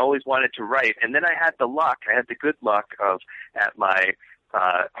 I always wanted to write. And then I had the good luck of, at my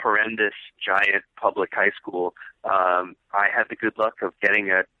horrendous giant public high school, I had the good luck of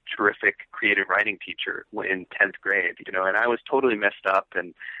getting a terrific creative writing teacher in 10th grade, you know, and I was totally messed up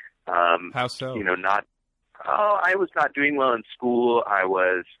and, how so? You know, I was not doing well in school. I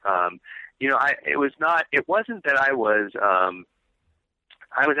was, you know, it wasn't that I was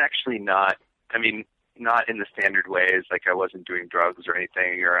actually not, I mean, not in the standard ways, like I wasn't doing drugs or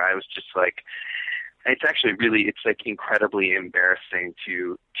anything, or I was just like, it's like incredibly embarrassing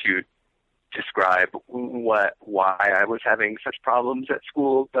to describe why I was having such problems at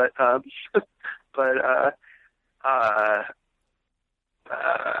school, this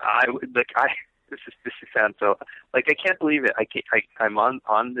sounds so, like, I can't believe it. I'm on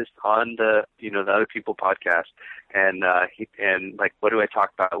the, you know, the Other People podcast, and like, what do I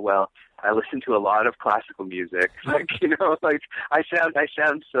talk about? Well, I listen to a lot of classical music, like, you know, like I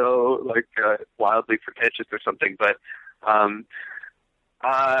sound so like wildly pretentious or something, but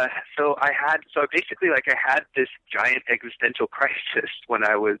so I had this giant existential crisis when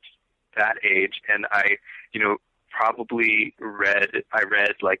I was that age, and I, you know, probably read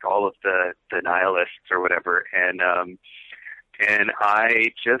like all of the nihilists or whatever, and I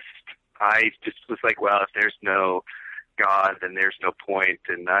just was like, well, if there's no God, then there's no point,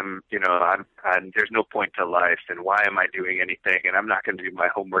 and there's no point to life, and why am I doing anything, and I'm not going to do my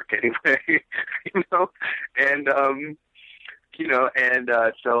homework anyway, you know, and you know, and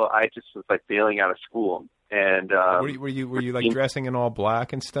so I just was like bailing out of school. And were you like dressing in all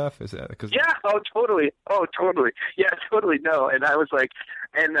black and stuff? Is that because? Yeah. Oh, totally. Yeah, totally. No. And I was like,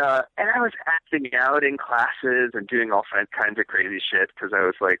 and I was acting out in classes and doing all kinds of crazy shit because I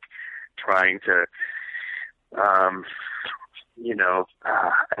was like trying to, you know,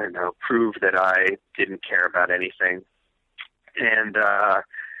 I don't know, prove that I didn't care about anything. And I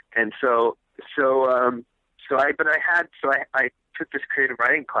took this creative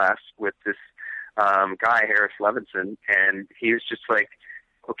writing class with this guy, Harris Levinson, and he was just like,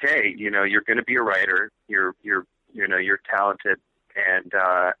 okay, you know, you're going to be a writer, you're talented, and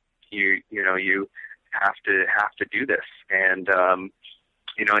you have to do this. And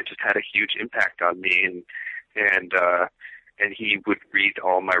you know, it just had a huge impact on me, and he would read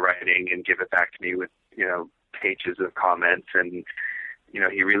all my writing and give it back to me with, you know, pages of comments, and you know,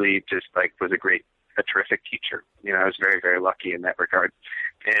 he really just like was a terrific teacher. You know, I was very, very lucky in that regard.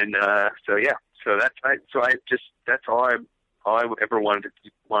 And so that's all I ever wanted to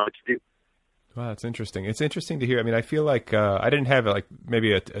do. Wow, that's interesting. It's interesting to hear. I mean, I feel like I didn't have like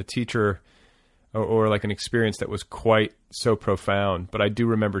maybe a teacher or like an experience that was quite so profound, but I do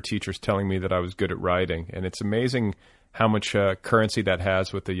remember teachers telling me that I was good at writing, and it's amazing how much currency that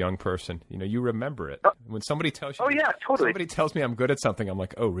has with the young person. You know, you remember it. When somebody tells you, oh yeah, totally. Somebody tells me I'm good at something, I'm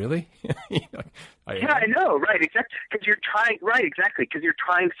like, oh really? You know, I know, right? Exactly, because you're trying, right? Exactly, because you're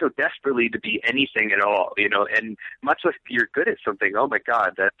trying so desperately to be anything at all, you know, and much less you're good at something. Oh my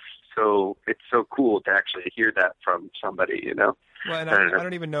God, it's so cool to actually hear that from somebody, you know. Well, and I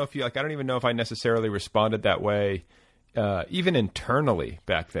don't even know if I don't even know if I necessarily responded that way. Even internally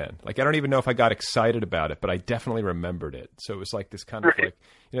back then, like I don't even know if I got excited about it, but I definitely remembered it. So it was like this kind of like,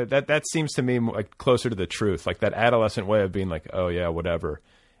 you know, that seems to me like closer to the truth, like that adolescent way of being like, oh yeah, whatever,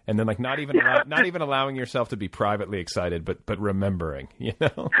 and then like not even allowing yourself to be privately excited, but remembering, you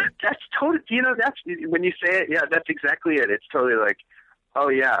know. That's totally, you know, that's when you say it, yeah, that's exactly it. It's totally like, oh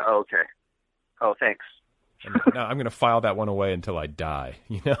yeah, oh, okay, oh thanks. And now I'm going to file that one away until I die,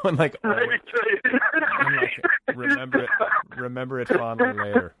 you know, and like, remember it fondly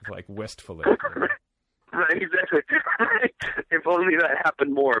later, like wistfully. You know? Right, exactly. If only that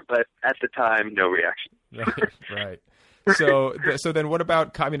happened more, but at the time, no reaction. Right. So then what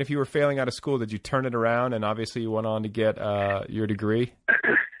about, I mean, if you were failing out of school, did you turn it around and obviously you went on to get your degree?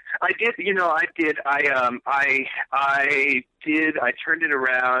 I did. I did. I turned it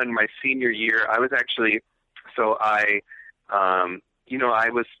around my senior year. I was actually, I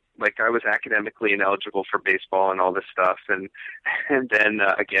was academically ineligible for baseball and all this stuff, and then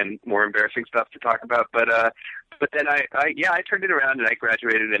again, more embarrassing stuff to talk about. But then I turned it around and I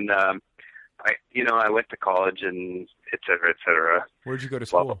graduated, and I went to college and et cetera. Where'd you go to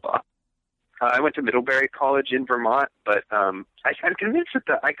school? Blah, blah, blah. I went to Middlebury College in Vermont, but I'm convinced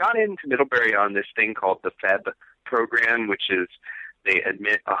that I got into Middlebury on this thing called the FEB program, which is they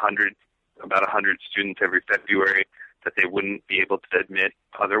admit about 100 students every February that they wouldn't be able to admit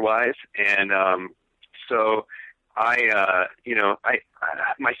otherwise. And so my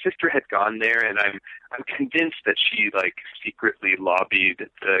sister had gone there, and I'm convinced that she secretly lobbied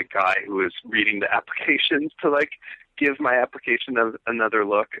the guy who was reading the applications to give my application another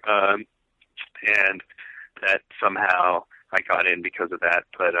look. And that somehow I got in because of that,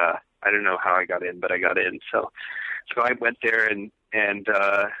 but I don't know how I got in, but I got in. So I went there and spent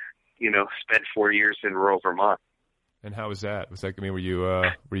 4 years in rural Vermont. And how was that? Were you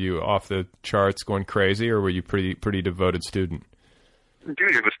off the charts, going crazy, or were you pretty devoted student?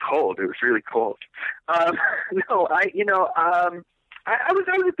 Dude, it was cold. It was really cold. I was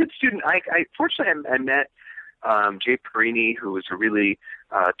a good student. Fortunately I met Jay Perini, who was a really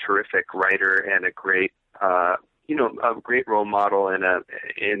terrific writer and a great great role model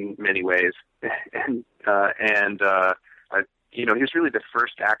in many ways, and he was really the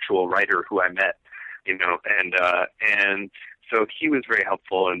first actual writer who I met, and so he was very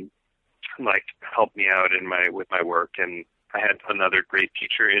helpful and helped me out with my work. And I had another great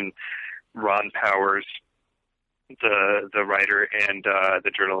teacher in Ron Powers, the writer and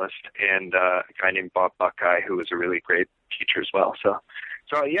the journalist, and a guy named Bob Buckeye, who was a really great teacher as well. So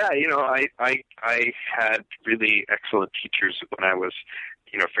yeah, I had really excellent teachers when I was,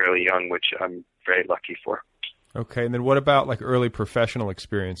 fairly young, which I'm very lucky for. Okay, and then what about early professional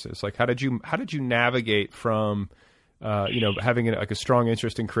experiences? How did you navigate from having a strong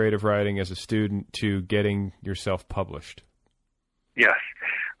interest in creative writing as a student to getting yourself published? Yes.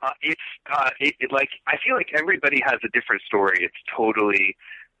 I feel like everybody has a different story. It's totally,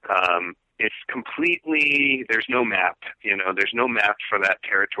 it's completely, there's no map, there's no map for that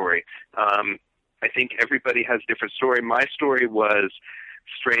territory. I think everybody has a different story. My story was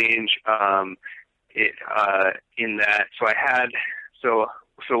strange, in that, so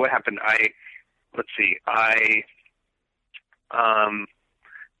what happened? I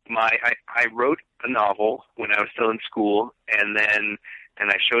wrote a novel when I was still in school, and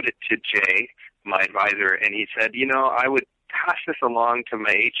I showed it to Jay, my advisor, and he said, I would pass this along to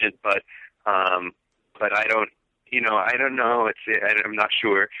my agent, but I don't know. I'm not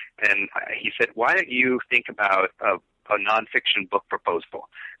sure. And he said, why don't you think about a nonfiction book proposal?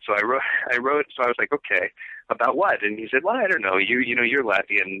 So I wrote. So I was like, okay, about what? And he said, well, I don't know. You're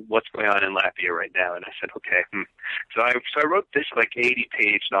Latvian. What's going on in Latvia right now? And I said, okay. So I wrote this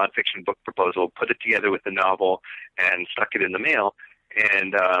 80-page nonfiction book proposal, put it together with the novel, and stuck it in the mail.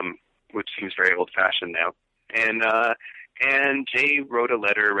 And which seems very old-fashioned now. And Jay wrote a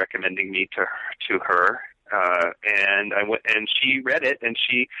letter recommending me to her. And she read it, and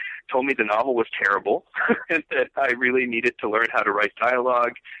she told me the novel was terrible, and that I really needed to learn how to write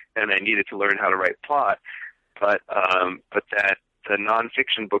dialogue, and I needed to learn how to write plot, but that the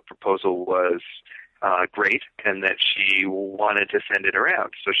nonfiction book proposal was great, and that she wanted to send it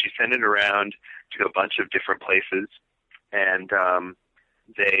around. So she sent it around to a bunch of different places, and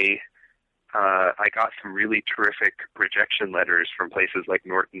I got some really terrific rejection letters from places like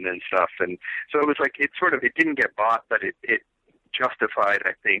Norton and stuff. And so it was it didn't get bought, but it justified,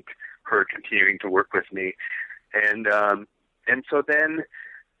 I think, her continuing to work with me. And so then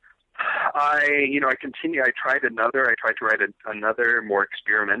I continued. I tried to write another more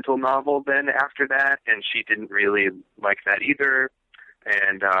experimental novel then after that, and she didn't really like that either.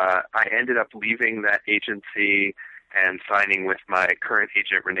 And I ended up leaving that agency and signing with my current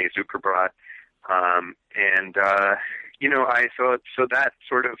agent, Renee Zuckerbrot. So that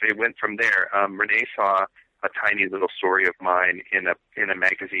sort of, it went from there. Renee saw a tiny little story of mine in a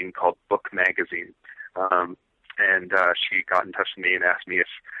magazine called Book Magazine. And she got in touch with me and asked me if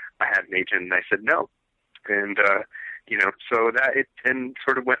I had an agent, and I said no. And, so that it then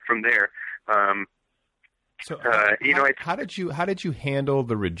sort of went from there. How did you handle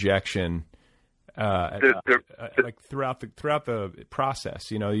the rejection like throughout the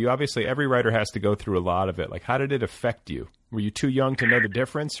process? You know, you obviously, every writer has to go through a lot of it. Like, how did it affect you? Were you too young to know the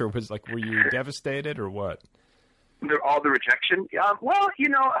difference, or were you devastated, or what? All the rejection? Well, you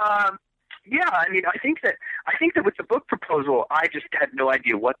know, yeah, I mean, I think that with the book proposal, I just had no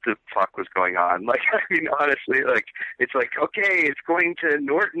idea what the fuck was going on. Like, I mean, honestly, like, it's like, okay, it's going to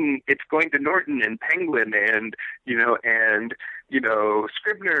Norton and Penguin and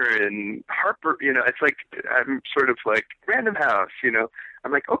Scribner and Harper, you know, it's like, I'm sort of like Random House, you know.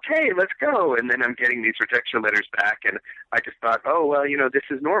 I'm like, okay, let's go. And then I'm getting these rejection letters back, and I just thought, oh, well, you know, this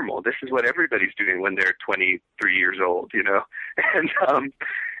is normal. This is what everybody's doing when they're 23 years old, you know.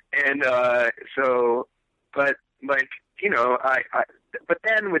 So, but like, you know, but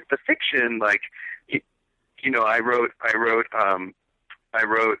then with the fiction, like, you know, I wrote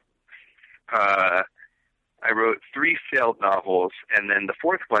 3 failed novels, and then the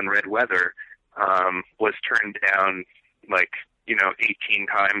 4th one, Red Weather, was turned down, like, you know, 18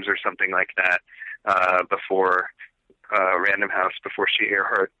 times or something like that, before Random House, before Shea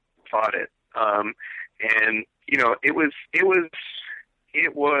Earhart bought it. And, you know, it was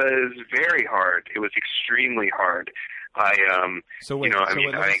very hard. It was extremely hard. Let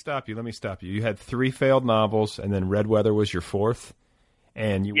me stop you. You had 3 failed novels, and then Red Weather was your 4th,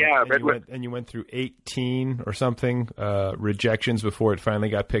 and you went through 18 or something rejections before it finally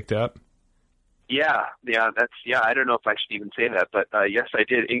got picked up. Yeah. I don't know if I should even say that, but yes, I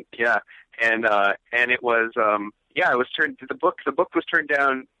did. Yeah, and it was it was turned. The book was turned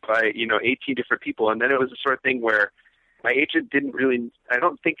down by 18 different people, and then it was the sort of thing where my agent didn't really. I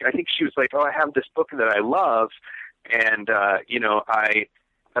think she was like, oh, I have this book that I love, and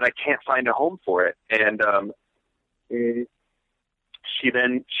but I can't find a home for it, and she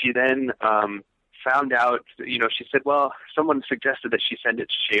then found out. She said, well, someone suggested that she send it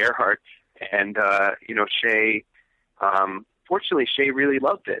to Shea Earhart. And, Shea, fortunately, Shea really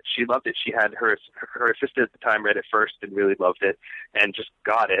loved it. She loved it. She had her assistant at the time read it first and really loved it and just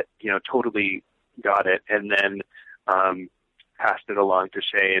got it, totally got it. And then, passed it along to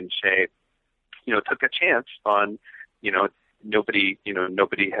Shea, and Shea, took a chance on, nobody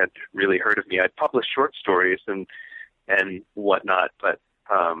had really heard of me. I'd published short stories and whatnot, but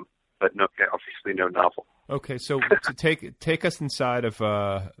no, obviously no novel. Okay, so to take us inside of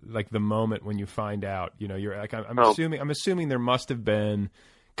like the moment when you find out, you're like, I'm assuming there must have been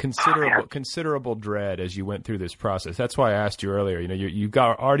considerable dread as you went through this process. That's why I asked you earlier. You've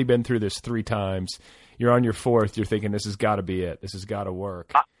already been through this 3 times. You're on your 4th. You're thinking this has got to be it. This has got to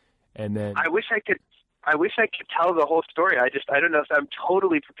work. And then I wish I could tell the whole story. I don't know if I'm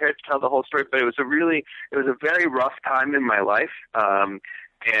totally prepared to tell the whole story, but it was a very rough time in my life.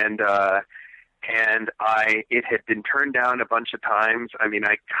 It had been turned down a bunch of times. I mean,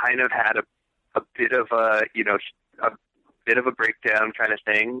 I kind of had a bit of a breakdown kind of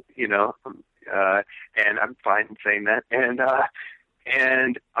thing, and I'm fine saying that. And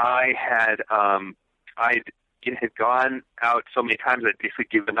it had gone out so many times I'd basically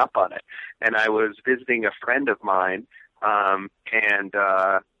given up on it. And I was visiting a friend of mine,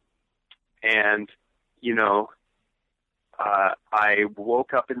 I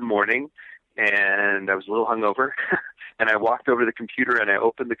woke up in the morning, and I was a little hungover, and I walked over to the computer, and I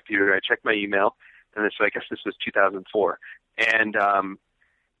opened the computer, and I checked my email, and so I guess this was 2004, and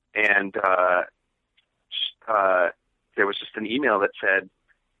there was just an email that said,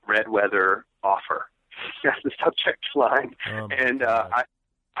 Red Weather offer. That's the subject line, and I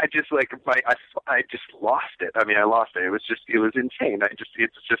just lost it. I mean, I lost it. It was insane.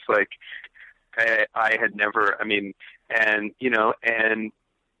 It's just like, I had never,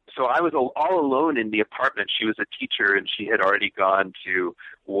 so I was all alone in the apartment. She was a teacher, and she had already gone to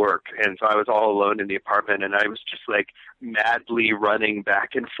work, and so I was all alone in the apartment, and I was just like madly running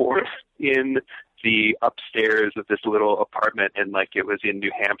back and forth in the upstairs of this little apartment, and like it was in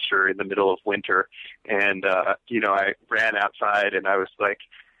New Hampshire in the middle of winter, and I ran outside, and I was like,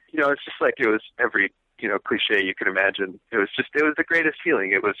 it's just like it was every cliche you could imagine. It was the greatest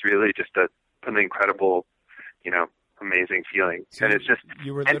feeling. It was really just an incredible, amazing feeling. So and it's just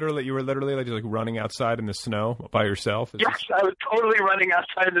you were literally like running outside in the snow by yourself. Yes, I was totally running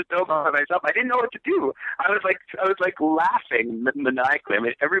outside in the snow by myself. I didn't know what to do. I was like laughing maniacally. I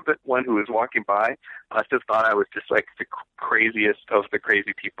mean, everyone who was walking by must have thought I was just like the craziest of the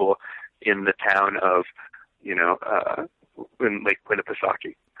crazy people in the town of in Lake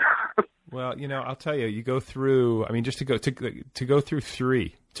Winnipesaukee. Well, I'll tell you, you go through. I mean, just to go through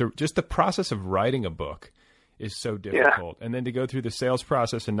 3, just the process of writing a book is so difficult. Yeah. And then to go through the sales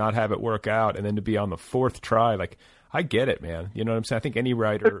process and not have it work out, and then to be on the 4th try, like I get it, man. You know what I'm saying? I think any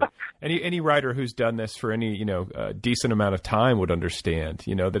writer, any writer who's done this for any, decent amount of time would understand,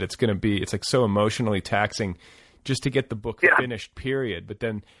 that it's like so emotionally taxing just to get the book finished, period. But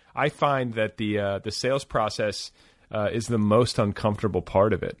then I find that the sales process is the most uncomfortable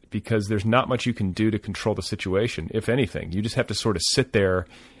part of it, because there's not much you can do to control the situation, if anything. You just have to sort of sit there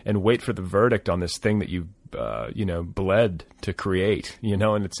and wait for the verdict on this thing that you bled to create,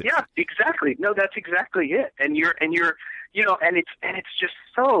 and it's exactly. No, that's exactly it. And you're and it's just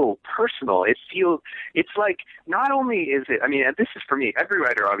so personal. It's like, not only is it, I mean, and this is for me, every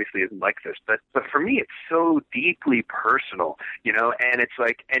writer obviously isn't like this, but for me it's so deeply personal, and it's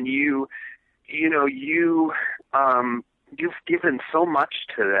like, and you've given so much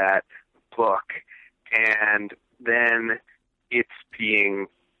to that book, and then it's being,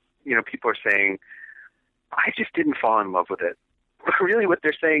 people are saying, I just didn't fall in love with it. But really what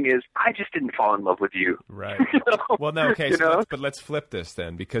they're saying is, I just didn't fall in love with you. Right. Well, no, okay, but let's flip this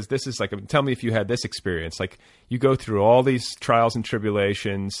then, because this is like, tell me if you had this experience. Like, you go through all these trials and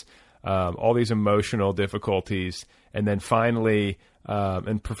tribulations, all these emotional difficulties, and then finally,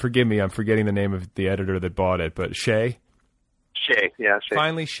 and forgive me, I'm forgetting the name of the editor that bought it, but Shay? Shay.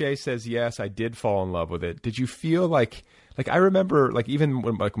 Finally, Shay says, yes, I did fall in love with it. Did you feel like I remember, like, even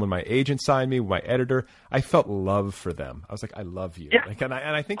when my agent signed me, my editor, I felt love for them. I was like, I love you. Yeah. And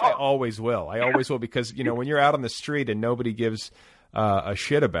I think I always will. I always will, because, when you're out on the street and nobody gives a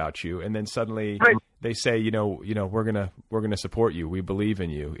shit about you, and then suddenly they say, we're gonna support you. We believe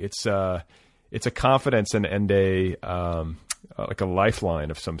in you. It's a confidence and a like a lifeline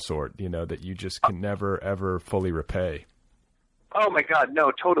of some sort, that you just can never ever fully repay. Oh my God,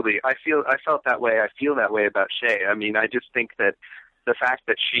 no, totally. I felt that way. I feel that way about Shay. I mean, I just think that the fact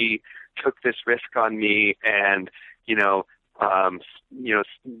that she took this risk on me and,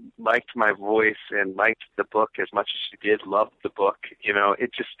 liked my voice and liked the book as much as she did, loved the book,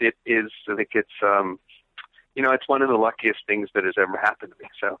 it is, I think it's, it's one of the luckiest things that has ever happened to me.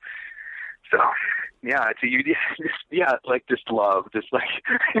 So yeah, like just love, just like,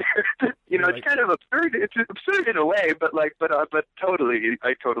 it's kind of absurd. It's absurd in a way, but totally,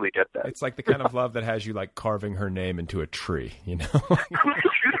 I totally get that. It's like the kind of love that has you like carving her name into a tree,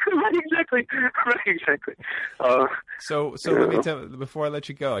 Exactly. So let me tell, before I let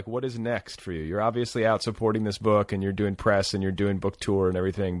you go, like, what is next for you? You're obviously out supporting this book, and you're doing press, and you're doing book tour and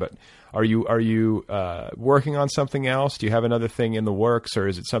everything. But are you working on something else? Do you have another thing in the works, or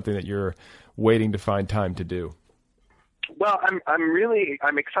is it something that you're waiting to find time to do? Well,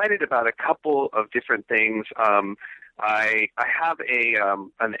 I'm excited about a couple of different things. I have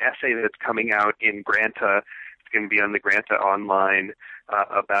an essay that's coming out in Granta. It's going to be on the Granta Online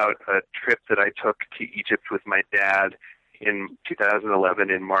about a trip that I took to Egypt with my dad in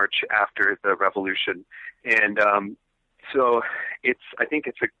 2011 in March after the revolution, and so I think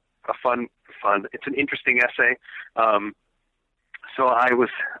it's a fun. It's an interesting essay. So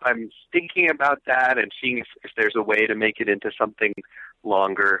I'm thinking about that and seeing if there's a way to make it into something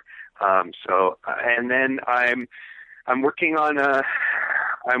longer. And then I'm working on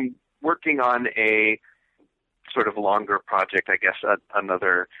a sort of longer project, I guess,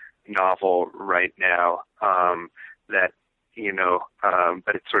 another novel right now, that,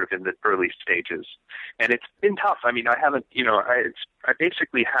 but it's sort of in the early stages, and it's been tough. I mean, I haven't, I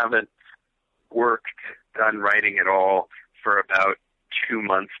basically haven't done writing at all for about 2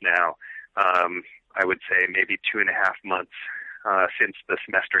 months now. I would say maybe 2.5 months since the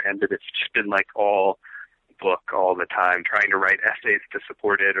semester ended. It's just been like all book all the time, trying to write essays to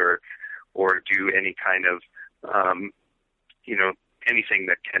support it or do any kind of anything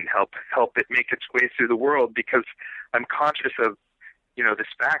that can help it make its way through the world, because I'm conscious of this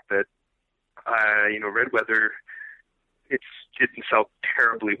fact that Red Weather, it didn't sell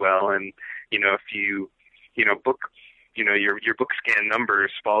terribly well, and if you book your book scan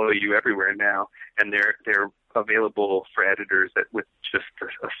numbers follow you everywhere now, and they're available for editors that with just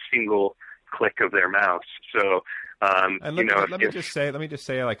a single click of their mouse. So and let me just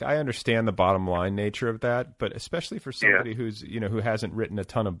say, like, I understand the bottom line nature of that, but especially for somebody who's who hasn't written a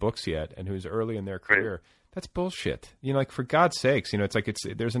ton of books yet and who's early in their career, right. That's bullshit. Like, for God's sakes, it's like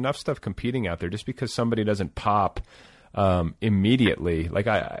there's enough stuff competing out there. Just because somebody doesn't pop immediately, like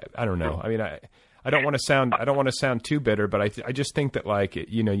I don't know. I mean, I don't want to sound too bitter, but I just think that, like,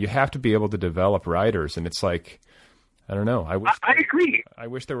 you have to be able to develop writers, and it's like, I don't know. I agree. I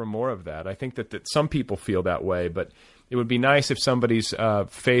wish there were more of that. I think that some people feel that way, but it would be nice if somebody's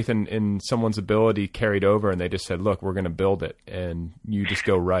faith in someone's ability carried over, and they just said, "Look, we're going to build it," and you just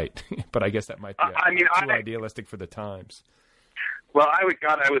go right. But I guess that might be too idealistic for the times. Well, I would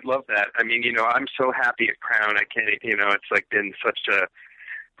love that. I mean, I'm so happy at Crown. I can't, it's like been such a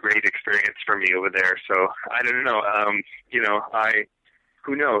great experience for me over there. So I don't know.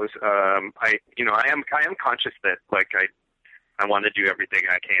 Who knows? I am conscious that like I want to do everything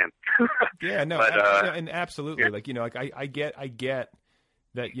I can. Yeah, no, but, and absolutely. Yeah. Like, I get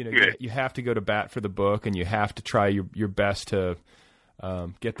that, you have to go to bat for the book and you have to try your best to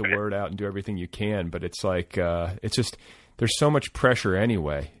get the word out and do everything you can. But it's like, it's just, there's so much pressure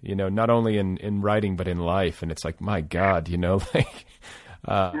anyway, not only in writing, but in life. And it's like, my God, like,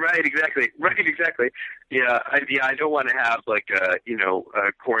 right, exactly. Yeah. I don't want to have like a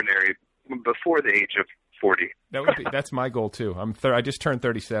coronary before the age of 40. That's my goal too. I just turned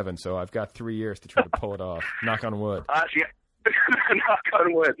 37, so I've got 3 years to try to pull it off. Knock on wood. Yeah. Knock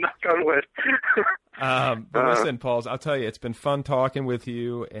on wood. But listen, Pauls, I'll tell you, it's been fun talking with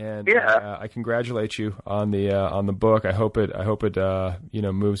you, and I congratulate you on the book. I hope it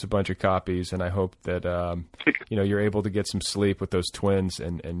moves a bunch of copies, and I hope that you're able to get some sleep with those twins,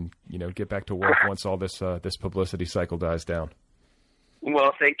 and get back to work once all this publicity cycle dies down.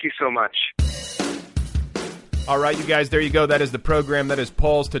 Well, thank you so much. All right, you guys, there you go. That is the program. That is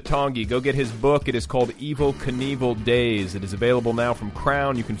Paul's Tatongi. Go get his book. It is called Evel Knievel Days. It is available now from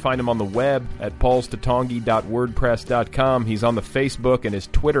Crown. You can find him on the web at paulstatongi.wordpress.com. He's on the Facebook, and his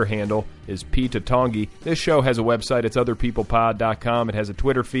Twitter handle is ptatongi. This show has a website. It's otherpeoplepod.com. It has a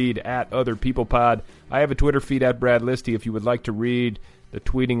Twitter feed at otherpeoplepod. I have a Twitter feed at Brad Listy if you would like to read the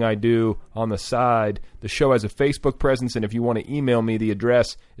tweeting I do on the side. The show has a Facebook presence, and if you want to email me, the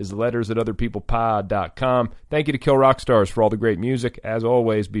address is letters@otherpeoplepod.com. Thank you to Kill Rock Stars for all the great music. As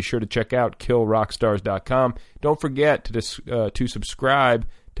always, be sure to check out killrockstars.com. Don't forget to subscribe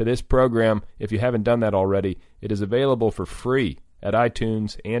to this program if you haven't done that already. It is available for free at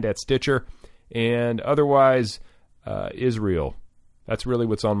iTunes and at Stitcher. And otherwise, Israel. That's really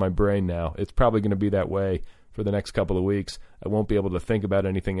what's on my brain now. It's probably going to be that way for the next couple of weeks. I won't be able to think about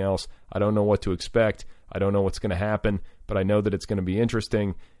anything else. I don't know what to expect. I don't know what's going to happen, but I know that it's going to be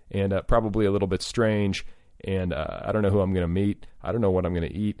interesting and probably a little bit strange. And I don't know who I'm going to meet. I don't know what I'm going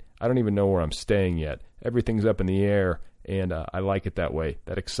to eat. I don't even know where I'm staying yet. Everything's up in the air, and I like it that way.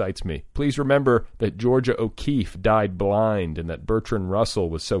 That excites me. Please remember that Georgia O'Keeffe died blind and that Bertrand Russell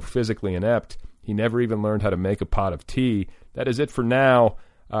was so physically inept, he never even learned how to make a pot of tea. That is it for now.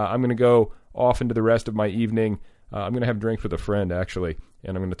 I'm going to go off into the rest of my evening. I'm going to have drinks with a friend, actually,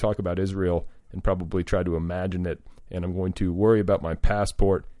 and I'm going to talk about Israel and probably try to imagine it, and I'm going to worry about my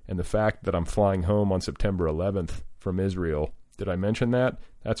passport and the fact that I'm flying home on September 11th from Israel. Did I mention that?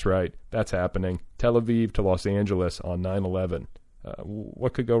 That's right. That's happening. Tel Aviv to Los Angeles on 9/11.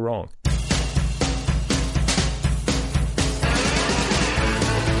 What could go wrong?